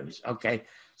our news. Okay.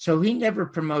 So he never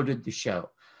promoted the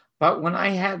show. But when I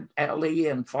had Ali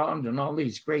and Fond and all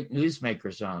these great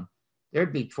newsmakers on,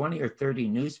 there'd be 20 or 30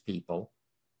 news people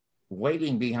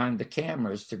waiting behind the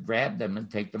cameras to grab them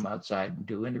and take them outside and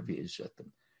do interviews with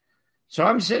them. So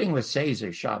I'm sitting with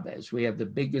Cesar Chavez. We have the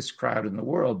biggest crowd in the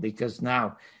world because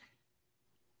now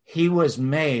he was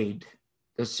made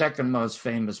the second most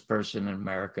famous person in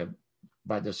America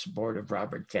by the support of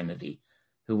Robert Kennedy,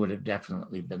 who would have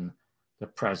definitely been the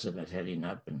president had he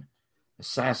not been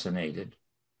assassinated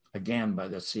again by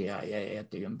the CIA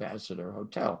at the Ambassador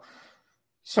Hotel.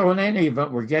 So in any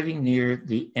event, we're getting near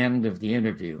the end of the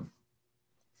interview.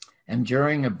 And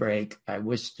during a break,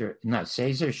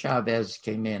 Cesar Chavez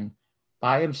came in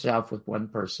by himself with one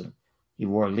person. He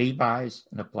wore Levi's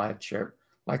and a plaid shirt,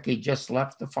 like he just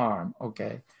left the farm,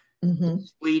 okay? The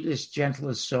sweetest,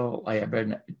 gentlest soul I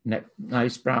ever,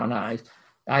 nice brown eyes,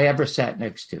 I ever sat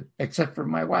next to, except for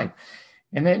my wife.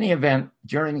 In any event,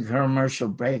 during the commercial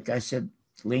break, I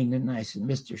leaned in and I said,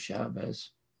 Mr. Chavez,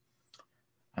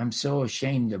 I'm so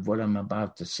ashamed of what I'm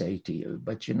about to say to you,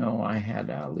 but I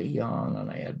had Ali on and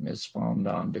I had Miss Fond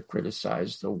on to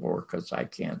criticize the war because I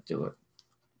can't do it.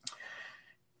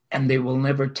 And they will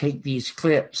never take these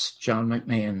clips. John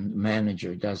McMahon, the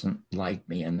manager, doesn't like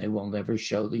me, and they will never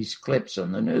show these clips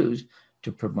on the news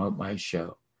to promote my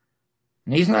show.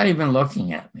 And he's not even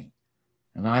looking at me.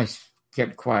 And I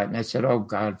get quiet, and I said, oh,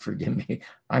 God, forgive me.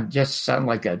 I just sound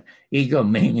like an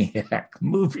egomaniac,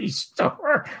 movie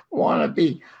star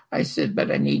wannabe. I said,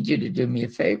 but I need you to do me a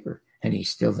favor. And he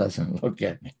still doesn't look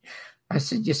at me. I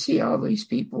said, you see all these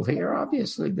people here?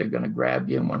 Obviously, they're going to grab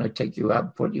you and want to take you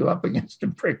up, put you up against a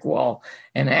brick wall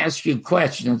and ask you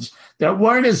questions that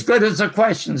weren't as good as the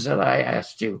questions that I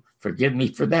asked you. Forgive me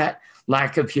for that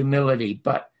lack of humility,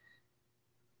 but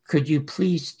could you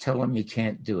please tell them you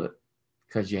can't do it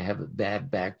because you have a bad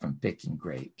back from picking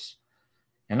grapes?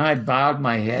 And I bowed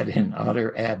my head in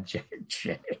utter abject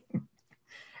shame.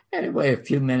 Anyway, a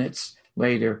few minutes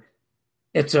later,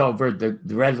 it's over. The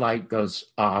red light goes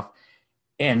off.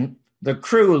 And the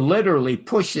crew literally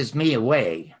pushes me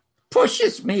away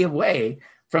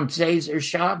from Cesar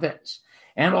Chavez.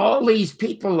 And all these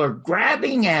people are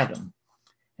grabbing at him.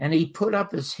 And he put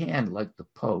up his hand like the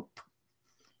Pope.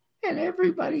 And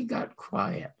everybody got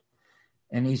quiet.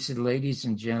 And he said, ladies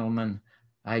and gentlemen,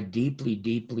 I deeply,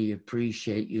 deeply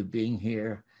appreciate you being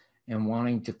here. and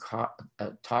wanting to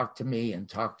talk to me and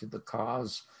talk to the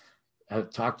cause,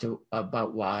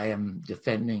 about why I'm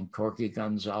defending Corky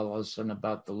Gonzalez and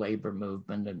about the labor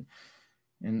movement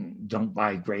and Don't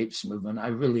Buy Grapes movement. I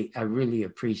really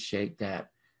appreciate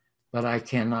that. But I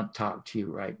cannot talk to you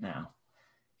right now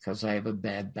because I have a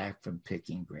bad back from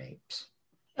picking grapes.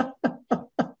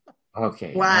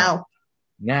 Okay. Wow.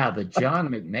 Now the John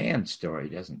McMahon story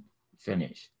doesn't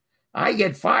finish. I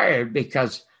get fired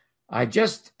because I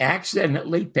just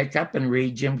accidentally pick up and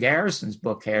read Jim Garrison's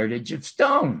book, Heritage of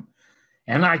Stone.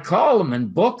 And I call him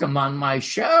and book him on my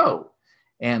show.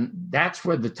 And that's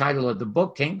where the title of the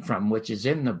book came from, which is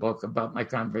in the book about my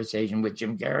conversation with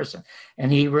Jim Garrison.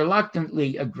 And he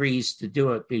reluctantly agrees to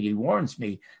do it, but he warns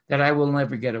me that I will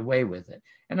never get away with it.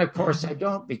 And of course I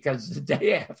don't, because the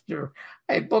day after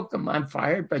I book him, I'm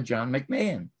fired by John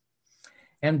McMahon.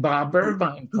 And Bob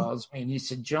Irvine calls me and he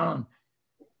said, John,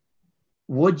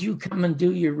 would you come and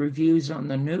do your reviews on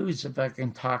the news if I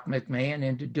can talk McMahon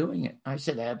into doing it? I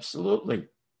said, absolutely.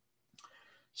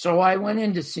 So I went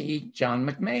in to see John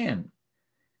McMahon.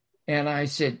 And I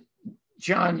said,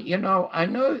 John, I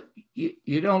know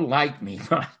you don't like me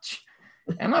much.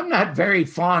 And I'm not very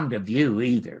fond of you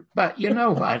either. But you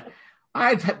know what?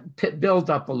 I've built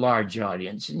up a large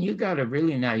audience. And you got a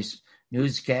really nice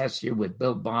newscast here with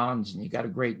Bill Bonds. And you got a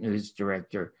great news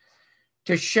director.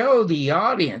 To show the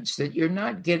audience that you're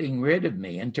not getting rid of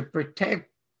me and to protect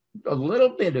a little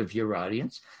bit of your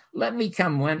audience, let me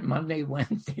come Monday,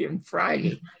 Wednesday, and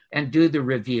Friday and do the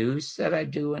reviews that I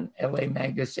do in LA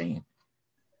Magazine.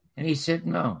 And he said,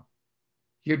 no,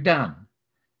 you're done.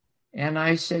 And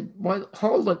I said, well,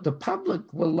 hold it. The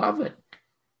public will love it.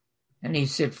 And he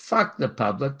said, fuck the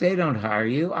public. They don't hire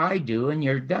you. I do, and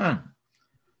you're done.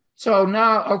 So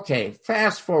now, okay,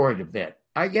 fast forward a bit.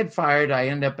 I get fired. I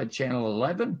end up at Channel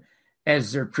 11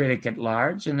 as their critic at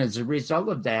large. And as a result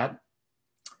of that,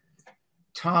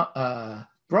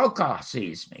 Brokaw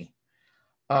sees me.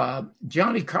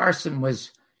 Johnny Carson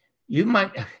was, you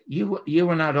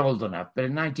were not old enough, but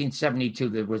in 1972,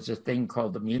 there was a thing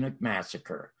called the Munich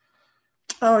Massacre.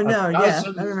 Oh, no, yeah,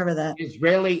 I remember that.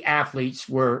 Israeli athletes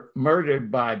were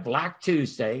murdered by Black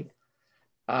Tuesday,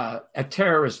 a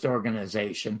terrorist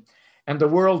organization, and the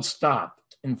world stopped.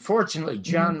 And fortunately,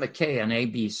 John McKay on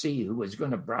ABC, who was going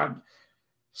to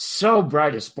so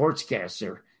bright a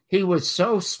sportscaster, he was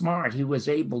so smart, he was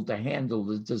able to handle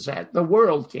the disaster. The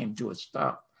world came to a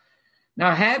stop.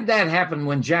 Now, had that happened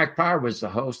when Jack Paar was the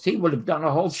host, he would have done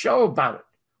a whole show about it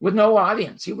with no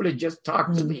audience. He would have just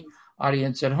talked to the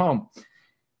audience at home.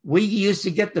 We used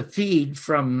to get the feed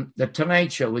from The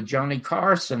Tonight Show with Johnny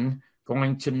Carson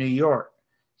going to New York.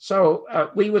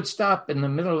 So we would stop in the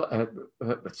middle of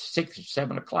 6 or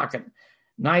 7 o'clock at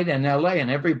night in LA, and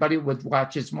everybody would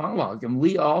watch his monologue. And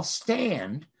we all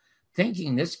stand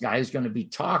thinking this guy is going to be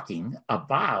talking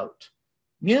about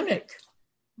Munich.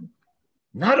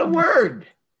 Not a word.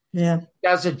 Yeah.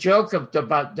 Does a joke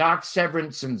about Doc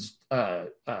Severinsen's a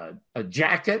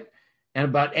jacket and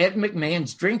about Ed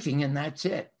McMahon's drinking, and that's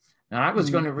it. Now, I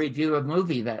was going to review a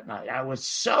movie that night. I was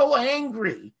so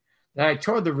angry that I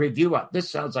tore the review up. This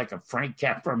sounds like a Frank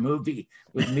Capra movie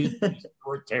with me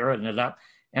tearing it up.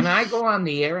 And I go on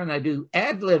the air and I do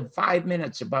ad-lib 5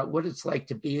 minutes about what it's like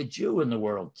to be a Jew in the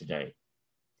world today.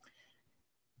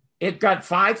 It got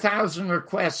 5,000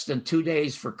 requests in 2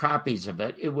 days for copies of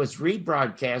it. It was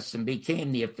rebroadcast and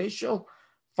became the official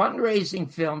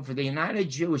fundraising film for the United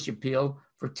Jewish Appeal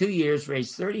for 2 years,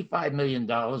 raised $35 million.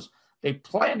 They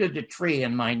planted a tree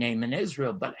in my name in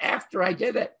Israel. But after I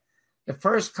did it, the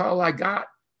first call I got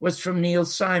was from Neil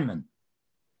Simon.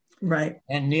 Right.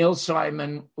 And Neil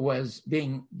Simon was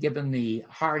being given the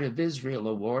Heart of Israel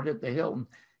Award at the Hilton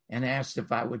and asked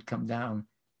if I would come down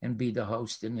and be the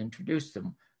host and introduce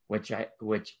them, which I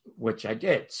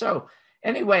did. So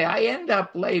anyway, I end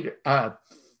up later,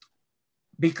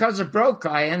 because of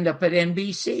Brokaw, I end up at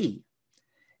NBC.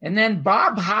 And then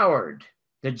Bob Howard,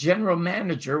 the general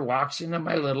manager, walks into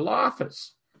my little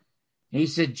office. He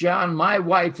said, John, my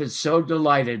wife is so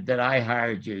delighted that I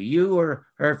hired you. You were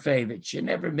her favorite. She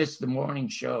never missed the morning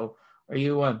show or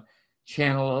you on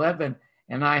Channel 11.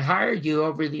 And I hired you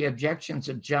over the objections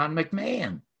of John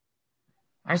McMahon.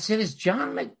 I said, has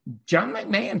John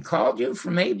McMahon called you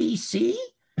from ABC?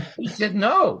 He said,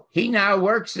 no. He now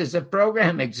works as a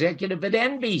program executive at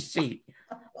NBC.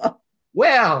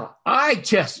 Well,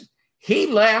 he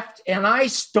left and I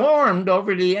stormed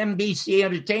over to the NBC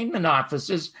entertainment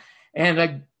offices and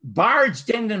I barged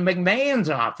into McMahon's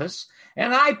office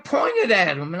and I pointed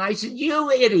at him and I said, you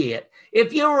idiot.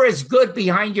 If you were as good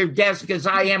behind your desk as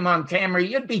I am on camera,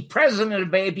 you'd be president of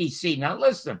ABC. Now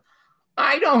listen,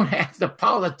 I don't have the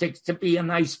politics to be a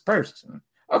nice person.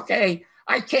 Okay.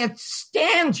 I can't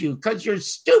stand you because you're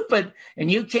stupid, and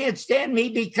you can't stand me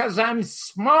because I'm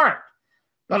smart.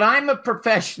 But I'm a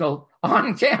professional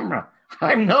on camera.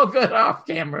 I'm no good off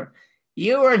camera.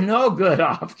 You are no good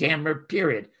off camera,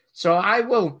 period. So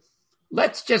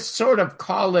let's just sort of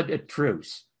call it a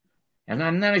truce. And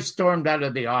then I stormed out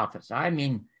of the office. I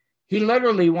mean, he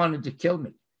literally wanted to kill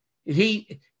me.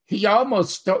 He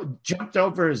almost jumped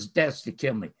over his desk to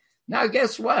kill me. Now,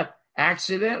 guess what?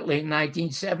 Accidentally, in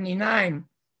 1979,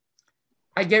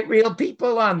 I get Real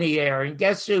People on the air. And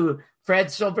guess who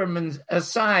Fred Silverman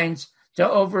assigns to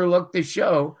overlook the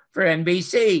show for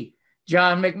NBC?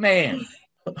 John McMahon.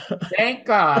 Thank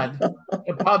God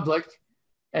the public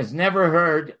has never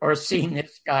heard or seen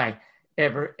this guy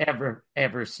ever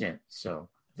since. So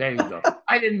there you go.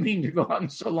 I didn't mean to go on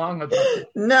so long about it.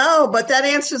 No, but that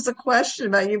answers the question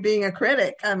about you being a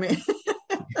critic. I mean,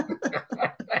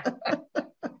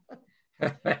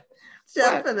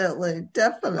 definitely.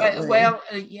 Well,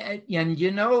 yeah, and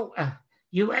you know,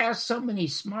 you ask so many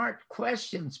smart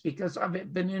questions because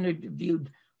I've been interviewed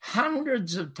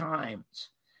hundreds of times,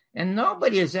 and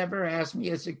nobody has ever asked me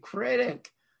as a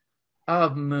critic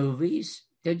of movies,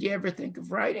 did you ever think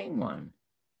of writing one?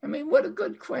 I mean, what a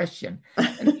good question.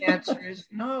 And the answer is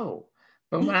no.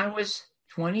 But when I was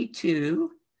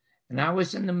 22 and I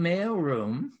was in the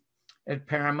mailroom at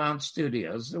Paramount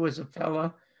Studios, there was a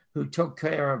fella who took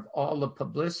care of all the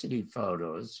publicity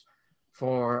photos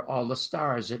for all the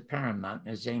stars at Paramount.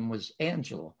 His name was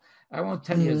Angelo. I won't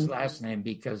tell you his last name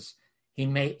because he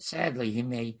may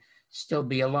still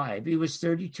be alive. He was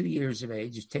 32 years of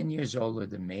age, 10 years older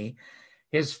than me.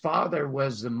 His father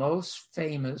was the most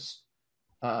famous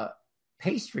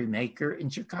pastry maker in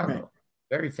Chicago, right.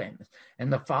 Very famous.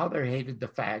 And the father hated the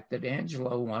fact that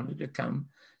Angelo wanted to come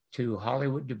to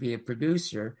Hollywood to be a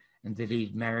producer and that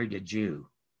he'd married a Jew.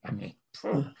 I mean,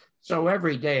 so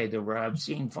every day there were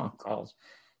obscene phone calls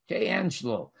to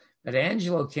Angelo. But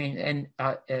Angelo came, and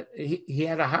he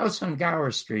had a house on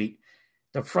Gower Street.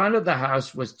 The front of the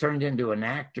house was turned into an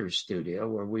actor's studio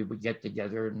where we would get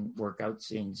together and work out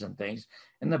scenes and things.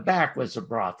 And the back was a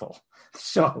brothel.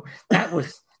 So that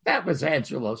was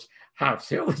Angelo's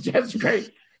house. It was just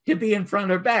great to be in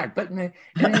front or back. But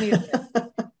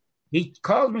he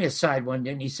called me aside one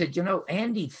day and he said, you know,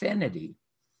 Andy Finity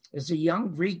is a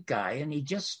young Greek guy, and he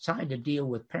just signed a deal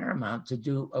with Paramount to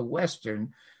do a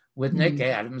Western with Nick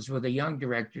Adams with a young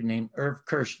director named Irv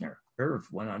Kershner. Irv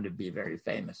went on to be very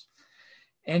famous.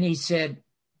 And he said,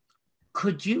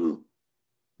 could you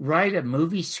write a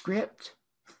movie script?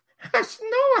 I said,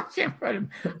 no, I can't write them.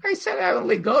 I said, I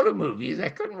only go to movies. I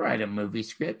couldn't write a movie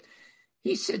script.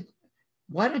 He said,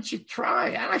 why don't you try?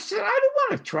 And I said, I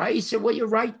don't want to try. He said, well, you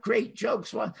write great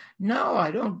jokes. Well, no,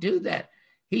 I don't do that.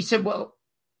 He said, well,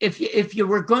 if you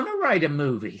were going to write a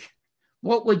movie,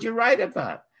 what would you write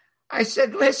about? I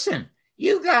said, listen,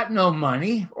 you got no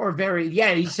money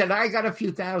he said, I got a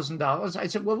few $1,000s. I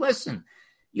said, well, listen,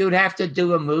 you'd have to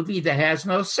do a movie that has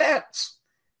no sets.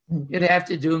 You'd have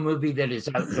to do a movie that is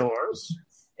outdoors,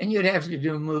 and you'd have to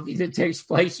do a movie that takes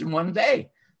place in one day,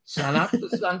 sun up to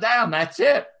sundown. That's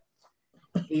it.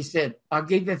 He said, I'll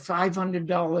give you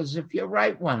 $500 if you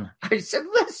write one. I said,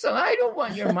 listen, I don't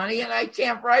want your money, and I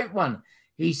can't write one.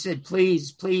 He said,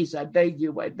 please, I beg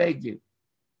you.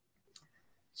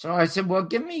 So I said, well,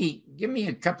 give me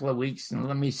a couple of weeks and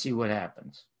let me see what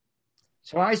happens.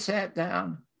 So I sat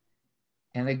down,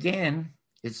 and again,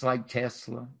 it's like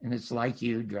Tesla, and it's like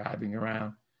you driving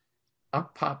around.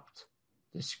 Up popped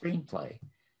the screenplay.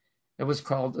 It was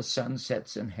called The Sun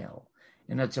Sets in Hell,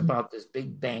 and it's about this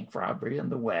big bank robbery in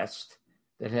the West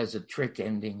that has a trick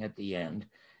ending at the end.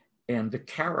 And the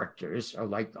characters are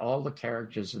like all the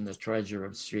characters in The Treasure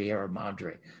of Sierra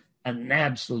Madre. An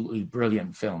absolutely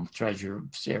brilliant film, Treasure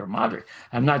of Sierra Madre.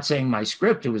 I'm not saying my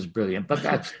script was brilliant, but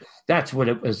that's what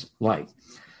it was like.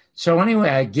 So anyway,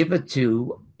 I give it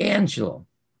to Angelo.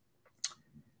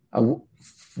 A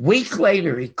week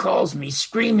later, he calls me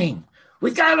screaming,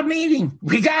 we got a meeting.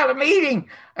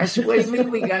 I said, what do you mean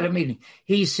we got a meeting?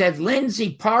 He said,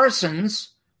 Lindsay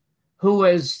Parsons, who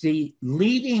is the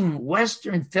leading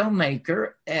Western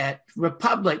filmmaker at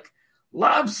Republic,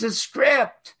 loves the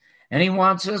script. And he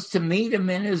wants us to meet him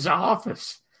in his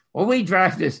office. Well, we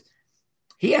drive this.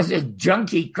 He has a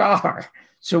junky car.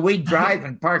 So we drive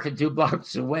and park it 2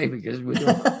 blocks away because we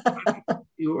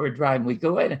were driving. We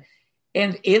go in.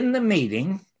 And in the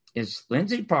meeting is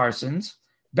Lindsay Parsons,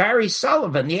 Barry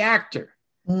Sullivan, the actor.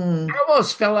 I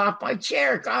almost fell off my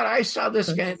chair. God, I saw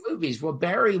this guy in movies. Well,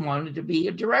 Barry wanted to be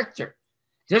a director.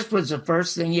 This was the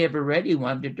first thing he ever read. He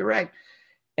wanted to direct.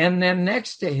 And then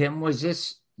next to him was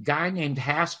this guy named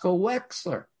Haskell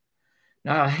Wexler.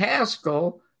 Now,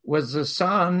 Haskell was the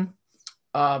son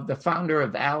of the founder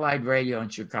of Allied Radio in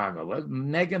Chicago, a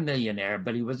mega millionaire,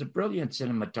 but he was a brilliant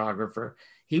cinematographer.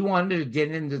 He wanted to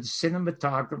get into the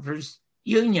cinematographers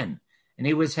union, and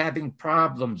he was having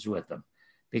problems with them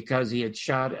because he had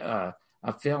shot a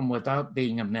film without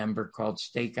being a member called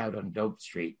Stakeout on Dope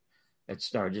Street that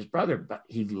starred his brother. But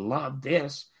he loved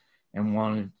this and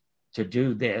wanted to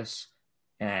do this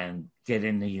and get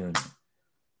in the union.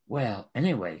 Well,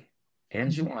 anyway,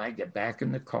 Angela and I get back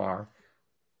in the car.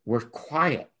 We're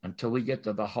quiet until we get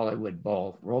to the Hollywood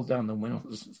Bowl, roll down the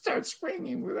windows and start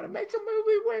screaming. We're going to make a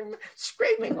movie. We're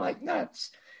screaming like nuts.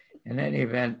 In any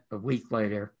event, a week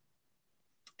later,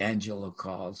 Angelo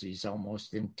calls. He's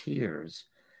almost in tears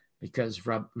because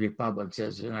Republic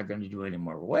says they're not going to do any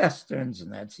more Westerns,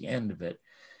 and that's the end of it.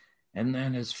 And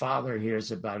then his father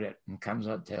hears about it and comes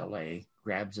out to L.A.,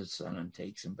 grabs his son and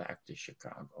takes him back to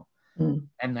Chicago.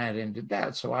 And that ended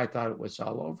that. So I thought it was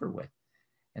all over with.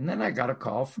 And then I got a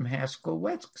call from Haskell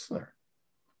Wexler.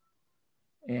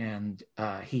 And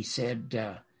he said,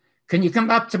 can you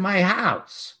come up to my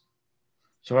house?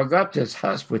 So I got to his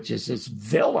house, which is this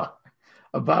villa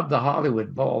above the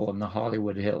Hollywood Bowl in the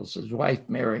Hollywood Hills. His wife,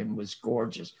 Marion, was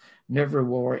gorgeous, never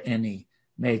wore any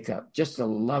makeup, just a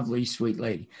lovely, sweet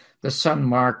lady. The son,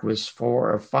 Mark, was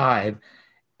 4 or 5,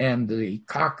 and the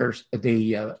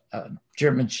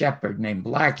German Shepherd named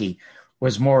Blackie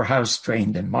was more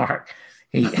house-trained than Mark.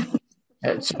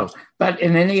 But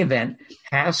in any event,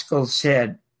 Haskell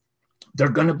said, they're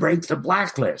going to break the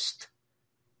blacklist.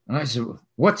 And I said,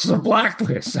 what's the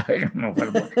blacklist? I don't know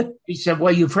what it was. He said,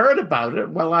 well, you've heard about it.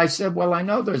 Well, I said, well, I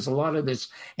know there's a lot of this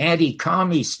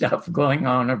anti-commie stuff going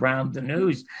on around the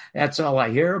news. That's all I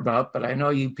hear about. But I know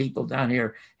you people down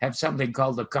here have something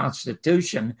called the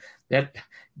Constitution that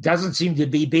doesn't seem to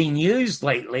be being used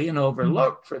lately and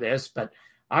overlooked for this. But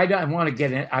I don't want to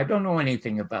get in. I don't know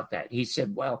anything about that. He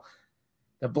said, well,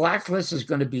 the blacklist is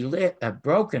going to be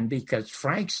broken because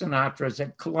Frank Sinatra is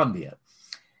at Columbia.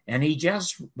 And he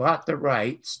just bought the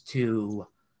rights to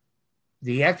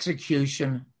the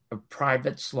execution of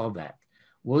Private Slovak,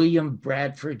 William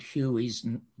Bradford Huey's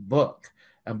book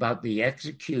about the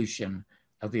execution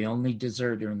of the only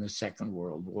deserter in the Second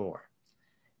World War.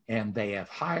 And they have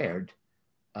hired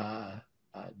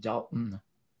Dalton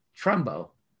Trumbo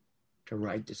to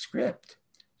write the script.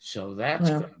 So that's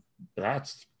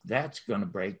going to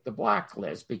break the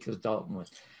blacklist because Dalton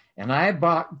was. And I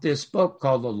bought this book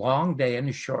called A Long Day and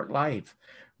a Short Life,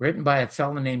 written by a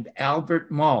fellow named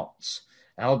Albert Maltz.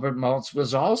 Albert Maltz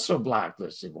was also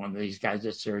blacklisted, one of these guys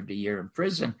that served a year in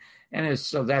prison. And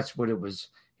so that's what it was.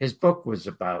 His book was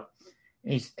about.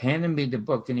 He handed me the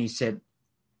book and he said,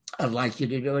 I'd like you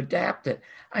to adapt it.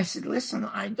 I said, listen,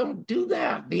 I don't do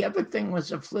that. The other thing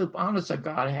was a fluke. Honest to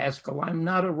God, Haskell, I'm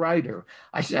not a writer.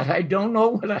 I said, I don't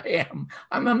know what I am.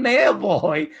 I'm a mail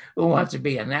boy who wants to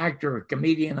be an actor or a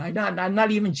comedian. I'm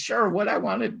not even sure what I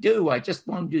want to do. I just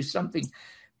want to do something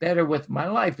better with my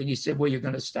life. And he said, well, you're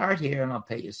going to start here and I'll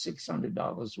pay you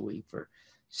 $600 a week for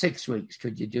 6 weeks.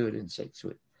 Could you do it in 6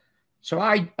 weeks? So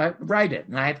I write it,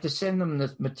 and I have to send him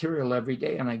the material every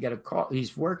day, and I get a call.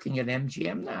 He's working at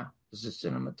MGM now as a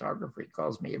cinematographer. He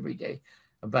calls me every day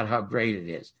about how great it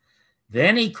is.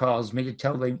 Then he calls me to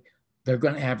tell them they're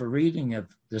going to have a reading of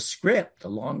the script, A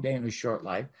Long Day and a Short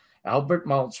Life. Albert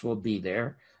Maltz will be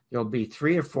there. There'll be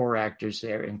 3 or 4 actors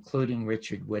there, including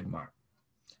Richard Widmark.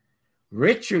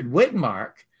 Richard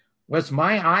Widmark was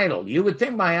my idol. You would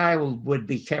think my idol would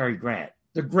be Cary Grant,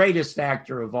 the greatest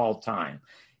actor of all time.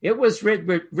 It was Richard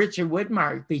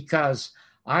Widmark because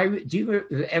do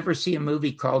you ever see a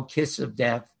movie called Kiss of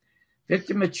Death?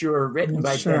 Victor Mature, written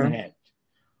by Ben.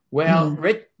 Well,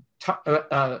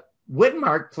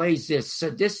 Widmark plays this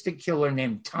sadistic killer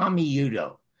named Tommy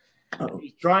Udo. Oh.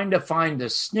 He's trying to find the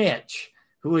snitch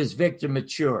who is Victor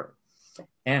Mature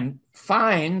and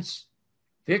finds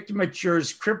Victor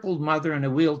Mature's crippled mother in a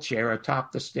wheelchair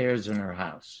atop the stairs in her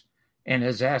house and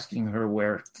is asking her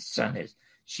where the son is.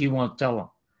 She won't tell him.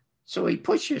 So he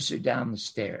pushes her down the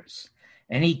stairs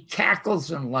and he cackles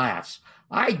and laughs.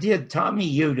 I did Tommy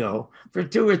Udo for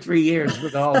 2 or 3 years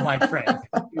with all my friends.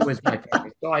 He was my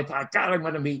favorite. So I thought, God, I'm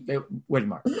going to meet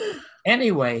Widmark.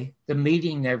 Anyway, the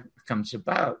meeting never comes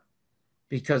about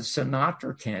because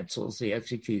Sinatra cancels the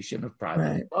execution of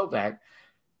Private Slovak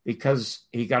because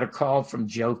he got a call from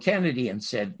Joe Kennedy and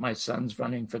said, my son's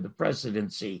running for the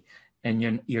presidency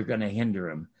and you're going to hinder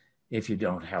him if you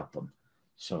don't help him.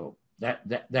 So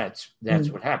that's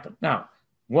what happened. Now,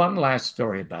 one last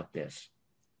story about this.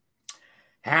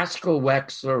 Haskell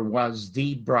Wexler was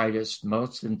the brightest,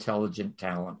 most intelligent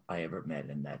talent I ever met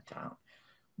in that town.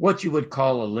 what you would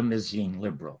call a limousine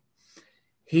liberal.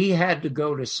 He had to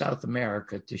go to South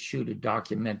America to shoot a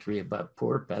documentary about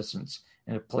poor peasants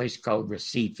in a place called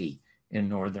Recife in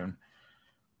northern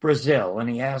Brazil. And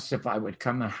he asked if I would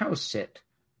come and house sit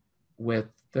with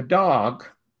the dog,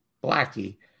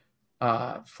 Blackie,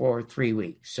 for 3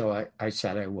 weeks. So I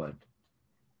said I would.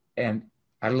 And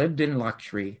I lived in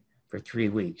luxury for 3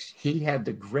 weeks. He had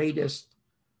the greatest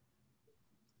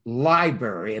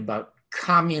library about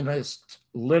communist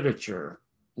literature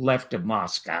left of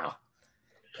Moscow.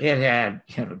 It had,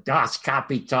 Das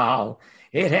Kapital.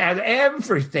 It had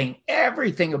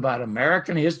everything about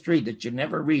American history that you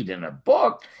never read in a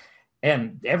book,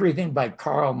 and everything by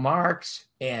Karl Marx.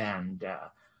 And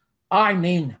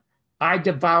I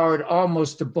devoured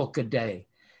almost a book a day.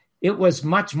 It was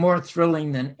much more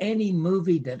thrilling than any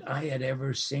movie that I had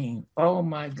ever seen. Oh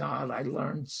my God, I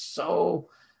learned so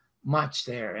much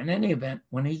there. In any event,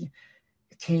 when he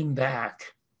came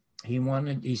back,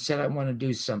 he said, I want to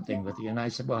do something with you. And I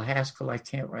said, well, Haskell, I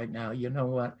can't right now. You know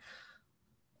what?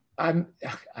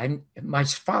 My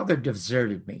father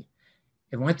deserted me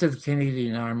and went to the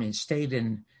Canadian Army and stayed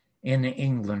in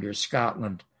England or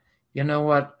Scotland. You know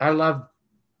what? I love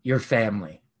your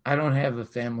family. I don't have a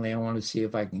family. I want to see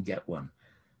if I can get one.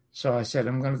 So I said,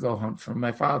 I'm going to go hunt for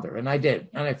my father. And I did.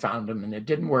 And I found him, and it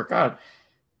didn't work out.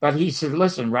 But he said,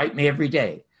 listen, write me every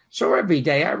day. So every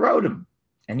day I wrote him.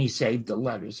 And he saved the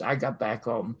letters. I got back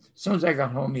home. As soon as I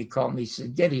got home, he called me. He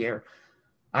said, get here.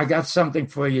 I got something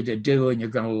for you to do, and you're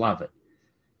going to love it.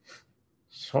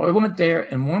 So I went there,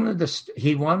 and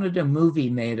he wanted a movie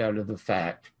made out of the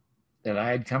fact that I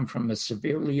had come from a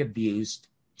severely abused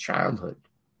childhood,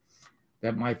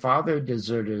 that my father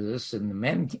deserted us, and the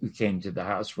men who came to the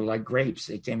house were like grapes.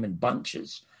 They came in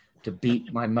bunches to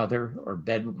beat my mother or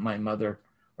bed with my mother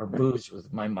or booze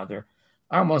with my mother.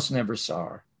 I almost never saw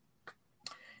her.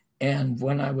 And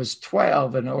when I was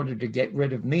 12, in order to get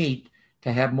rid of me,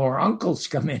 to have more uncles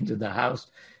come into the house,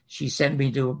 she sent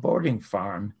me to a boarding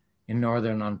farm in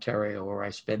northern Ontario, where I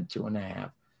spent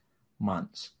 2.5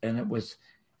 months. And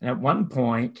at one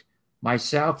point,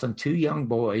 myself and 2 young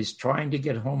boys trying to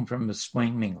get home from a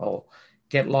swimming hole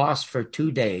get lost for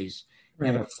 2 days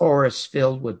in a forest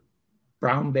filled with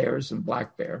brown bears and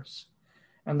black bears.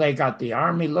 And they got the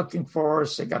Army looking for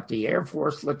us, they got the Air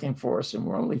Force looking for us, and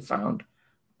we're only found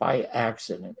by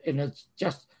accident. And it's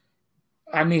just,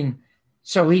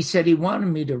 so he said he wanted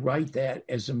me to write that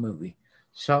as a movie.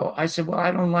 So I said, well, I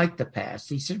don't like the past.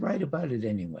 He said, write about it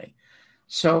anyway.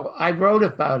 So I wrote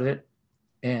about it,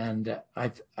 and I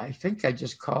think I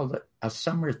just called it A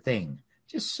Summer Thing,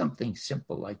 just something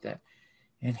simple like that.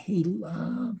 And he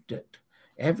loved it.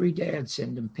 Every day I'd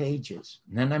send him pages,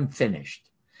 and then I'm finished.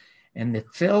 And the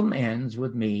film ends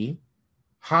with me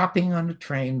hopping on a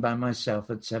train by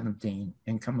myself at 17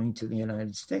 and coming to the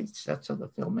United States. That's how the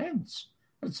film ends.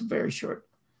 It's a very short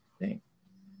thing.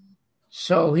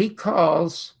 So he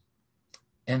calls,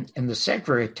 and the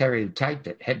secretary who typed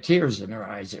it had tears in her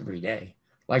eyes every day.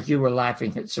 Like you were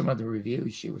laughing at some of the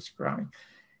reviews, she was crying.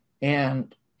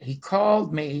 And he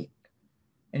called me,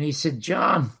 and he said,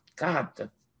 John, God, the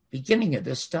beginning of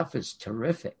this stuff is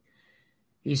terrific.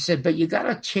 He said, but you got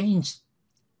to change,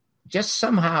 just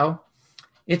somehow,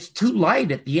 it's too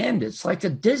light at the end. It's like a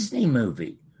Disney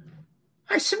movie.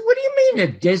 I said, what do you mean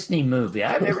a Disney movie?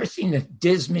 I've never seen a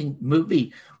Disney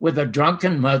movie with a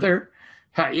drunken mother,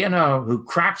 who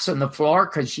craps on the floor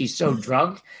because she's so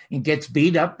drunk and gets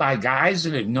beat up by guys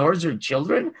and ignores her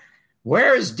children.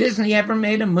 Where has Disney ever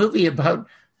made a movie about,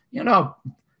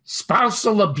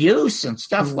 spousal abuse and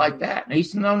stuff like that? And he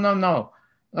said, no.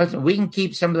 Listen, we can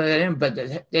keep some of that in, but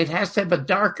it has to have a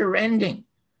darker ending.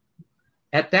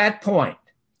 At that point,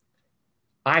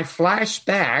 I flashed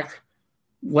back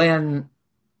when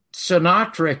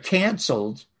Sinatra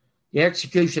canceled the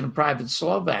execution of Private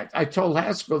Slovak. I told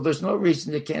Haskell there's no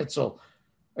reason to cancel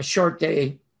A Short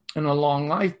Day in a Long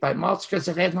Life by Maltz because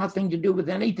it had nothing to do with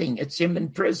anything. It's him in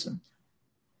prison.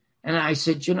 And I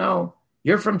said,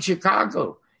 you're from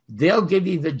Chicago. They'll give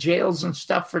you the jails and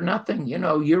stuff for nothing.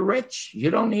 You're rich. You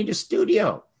don't need a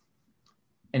studio.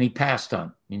 And he passed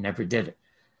on. He never did it.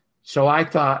 So I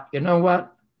thought, you know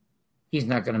what? He's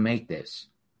not going to make this.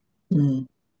 Mm.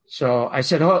 So I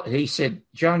said, he said,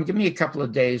 John, give me a couple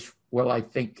of days while I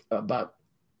think about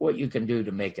what you can do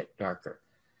to make it darker.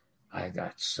 I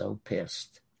got so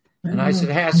pissed. And I said,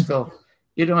 Haskell,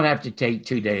 you don't have to take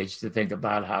 2 days to think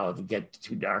about how to get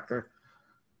too darker.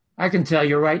 I can tell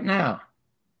you right now.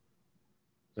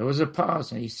 There was a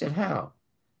pause, and he said, how?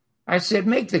 I said,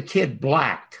 make the kid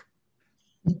black.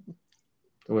 There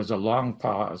was a long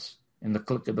pause and the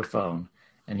click of the phone,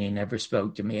 and he never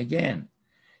spoke to me again.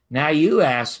 Now, you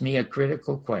asked me a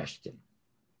critical question.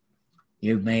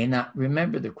 You may not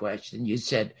remember the question. You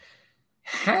said,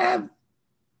 have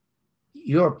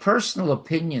your personal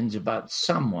opinions about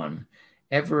someone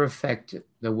ever affected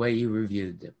the way you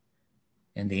reviewed them?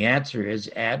 And the answer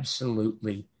is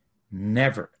absolutely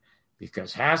never,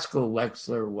 because Haskell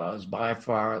Wexler was by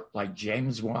far, like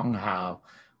James Wong Howe,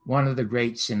 one of the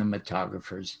great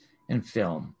cinematographers in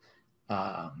film.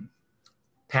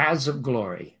 Paths of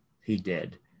Glory, he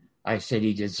did. I said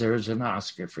he deserves an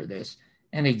Oscar for this,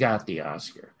 and he got the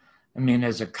Oscar. I mean,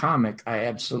 as a comic, I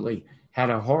absolutely had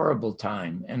a horrible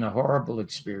time and a horrible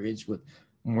experience with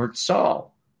Mort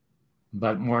Sahl.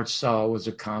 But Mort Sahl was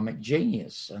a comic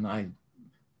genius, and I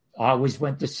always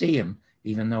went to see him,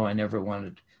 even though I never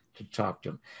wanted to talk to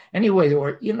him. Anyway,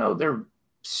 there are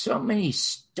so many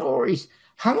stories.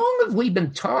 How long have we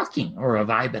been talking, or have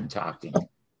I been talking?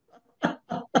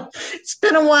 It's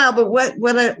been a while, but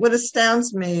what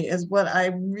astounds me is what I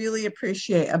really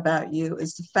appreciate about you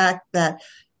is the fact that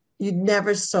you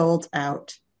never sold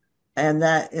out, and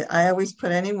that I always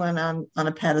put anyone on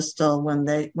a pedestal when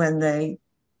they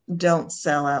don't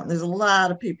sell out. And there's a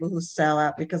lot of people who sell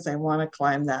out because they want to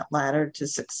climb that ladder to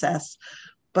success,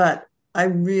 but I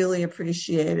really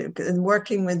appreciate it. And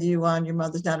working with you on Your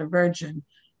Mother's Not a Virgin,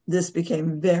 this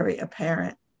became very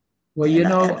apparent. Well,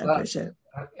 I appreciate it.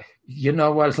 You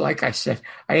know what? Like I said,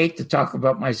 I hate to talk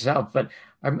about myself, but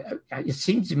it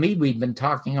seems to me we've been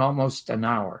talking almost an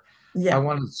hour. Yeah. I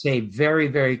want to say very,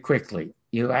 very quickly.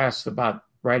 You asked about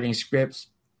writing scripts.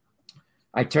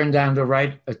 I turned down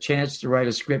a chance to write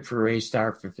a script for Ray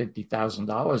Stark for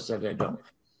 $50,000 that I don't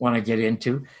want to get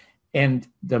into. And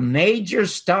the major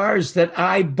stars that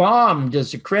I bombed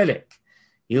as a critic,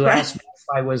 you asked me if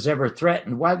I was ever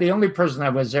threatened. Well, the only person I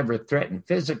was ever threatened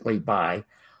physically by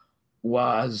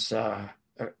was the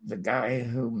guy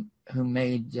who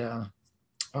made, who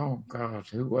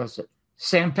was it?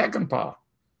 Sam Peckinpah.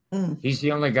 He's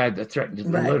the only guy that threatened to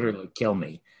literally kill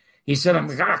me. He said, I'm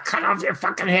going to cut off your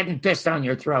fucking head and piss down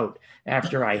your throat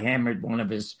after I hammered one of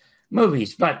his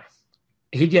movies. But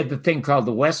he did the thing called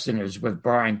The Westerners with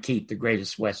Brian Keith, the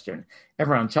greatest Western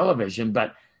ever on television.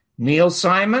 But Neil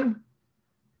Simon,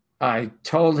 I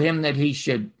told him that he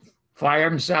should fire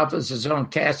himself as his own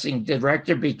casting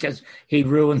director because he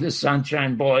ruined the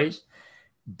Sunshine Boys.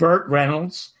 Burt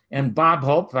Reynolds and Bob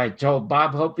Hope, I told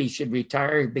Bob Hope he should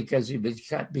retire because he was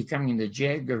becoming the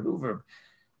J. Edgar Hoover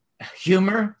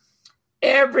humor.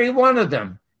 Every one of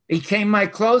them became my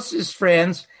closest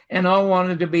friends and all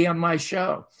wanted to be on my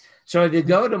show. So if you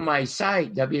go to my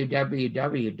site,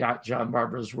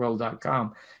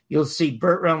 www.johnbarberasworld.com, you'll see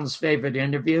Burt Reynolds' favorite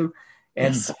interview.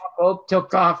 And Bob Hope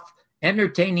took off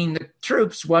entertaining the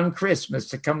troops one Christmas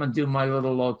to come and do my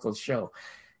little local show.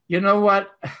 You know what?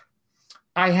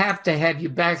 I have to have you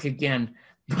back again,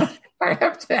 but I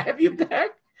have to have you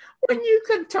back when you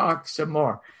can talk some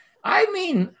more. I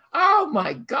mean, oh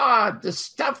my God,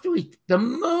 the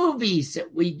movies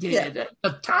that we did at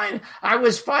the time. I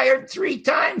was fired 3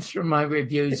 times from my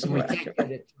reviews, and we can't get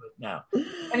into it now.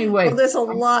 Anyway, well, there's a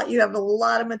lot. You have a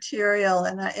lot of material,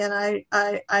 and I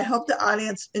hope the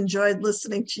audience enjoyed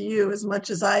listening to you as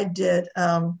much as I did.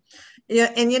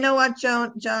 Yeah, and you know what,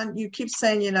 John, you keep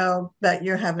saying, that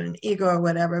you're having an ego or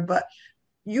whatever, but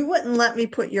you wouldn't let me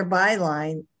put your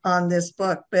byline on this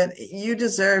book, but you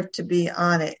deserve to be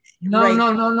on it. No.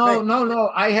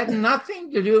 I had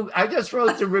nothing to do. I just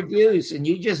wrote the reviews and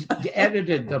you just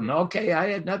edited them. Okay, I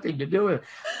had nothing to do with it.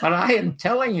 But I am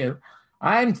telling you,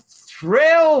 I'm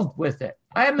thrilled with it.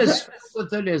 I'm as thrilled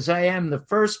with it as I am the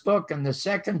first book and the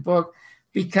second book,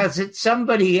 because it's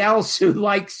somebody else who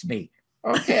likes me.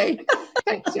 Okay?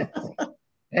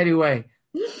 Anyway,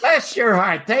 bless your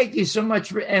heart. Thank you so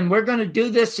much. And we're going to do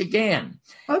this again.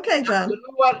 Okay, John. You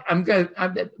know what?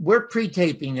 We're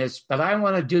pre-taping this, but I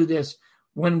want to do this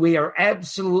when we are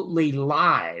absolutely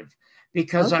live,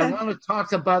 because I want to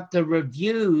talk about the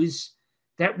reviews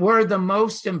that were the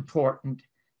most important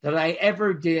that I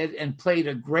ever did and played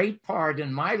a great part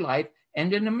in my life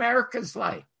and in America's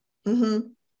life. Mm-hmm.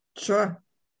 Sure.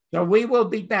 So we will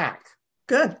be back.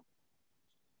 Good.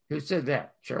 Who said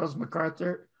that? Charles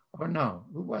MacArthur? Or no,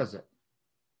 who was it?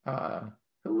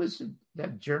 Who was it?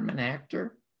 That German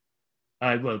actor?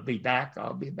 I will be back.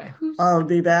 I'll be back. I'll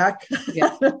be back.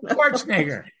 Yeah.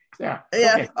 Schwarzenegger. Yeah.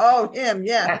 Yeah. Okay. Oh, him.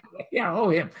 Yeah. Yeah. Oh,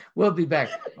 him. We'll be back.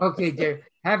 Okay, dear.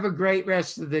 Have a great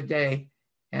rest of the day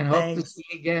and hope to see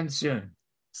you again soon.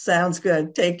 Sounds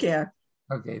good. Take care.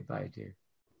 Okay. Bye, dear.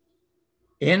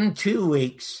 In 2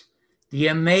 weeks, the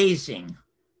amazing,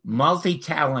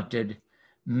 multi-talented,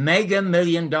 mega $1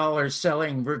 million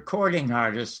selling recording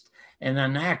artist and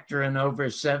an actor in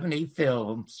over 70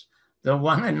 films, the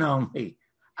one and only,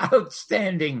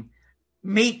 outstanding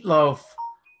Meatloaf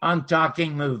on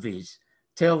Talking Movies.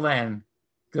 Till then,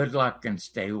 good luck and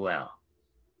stay well.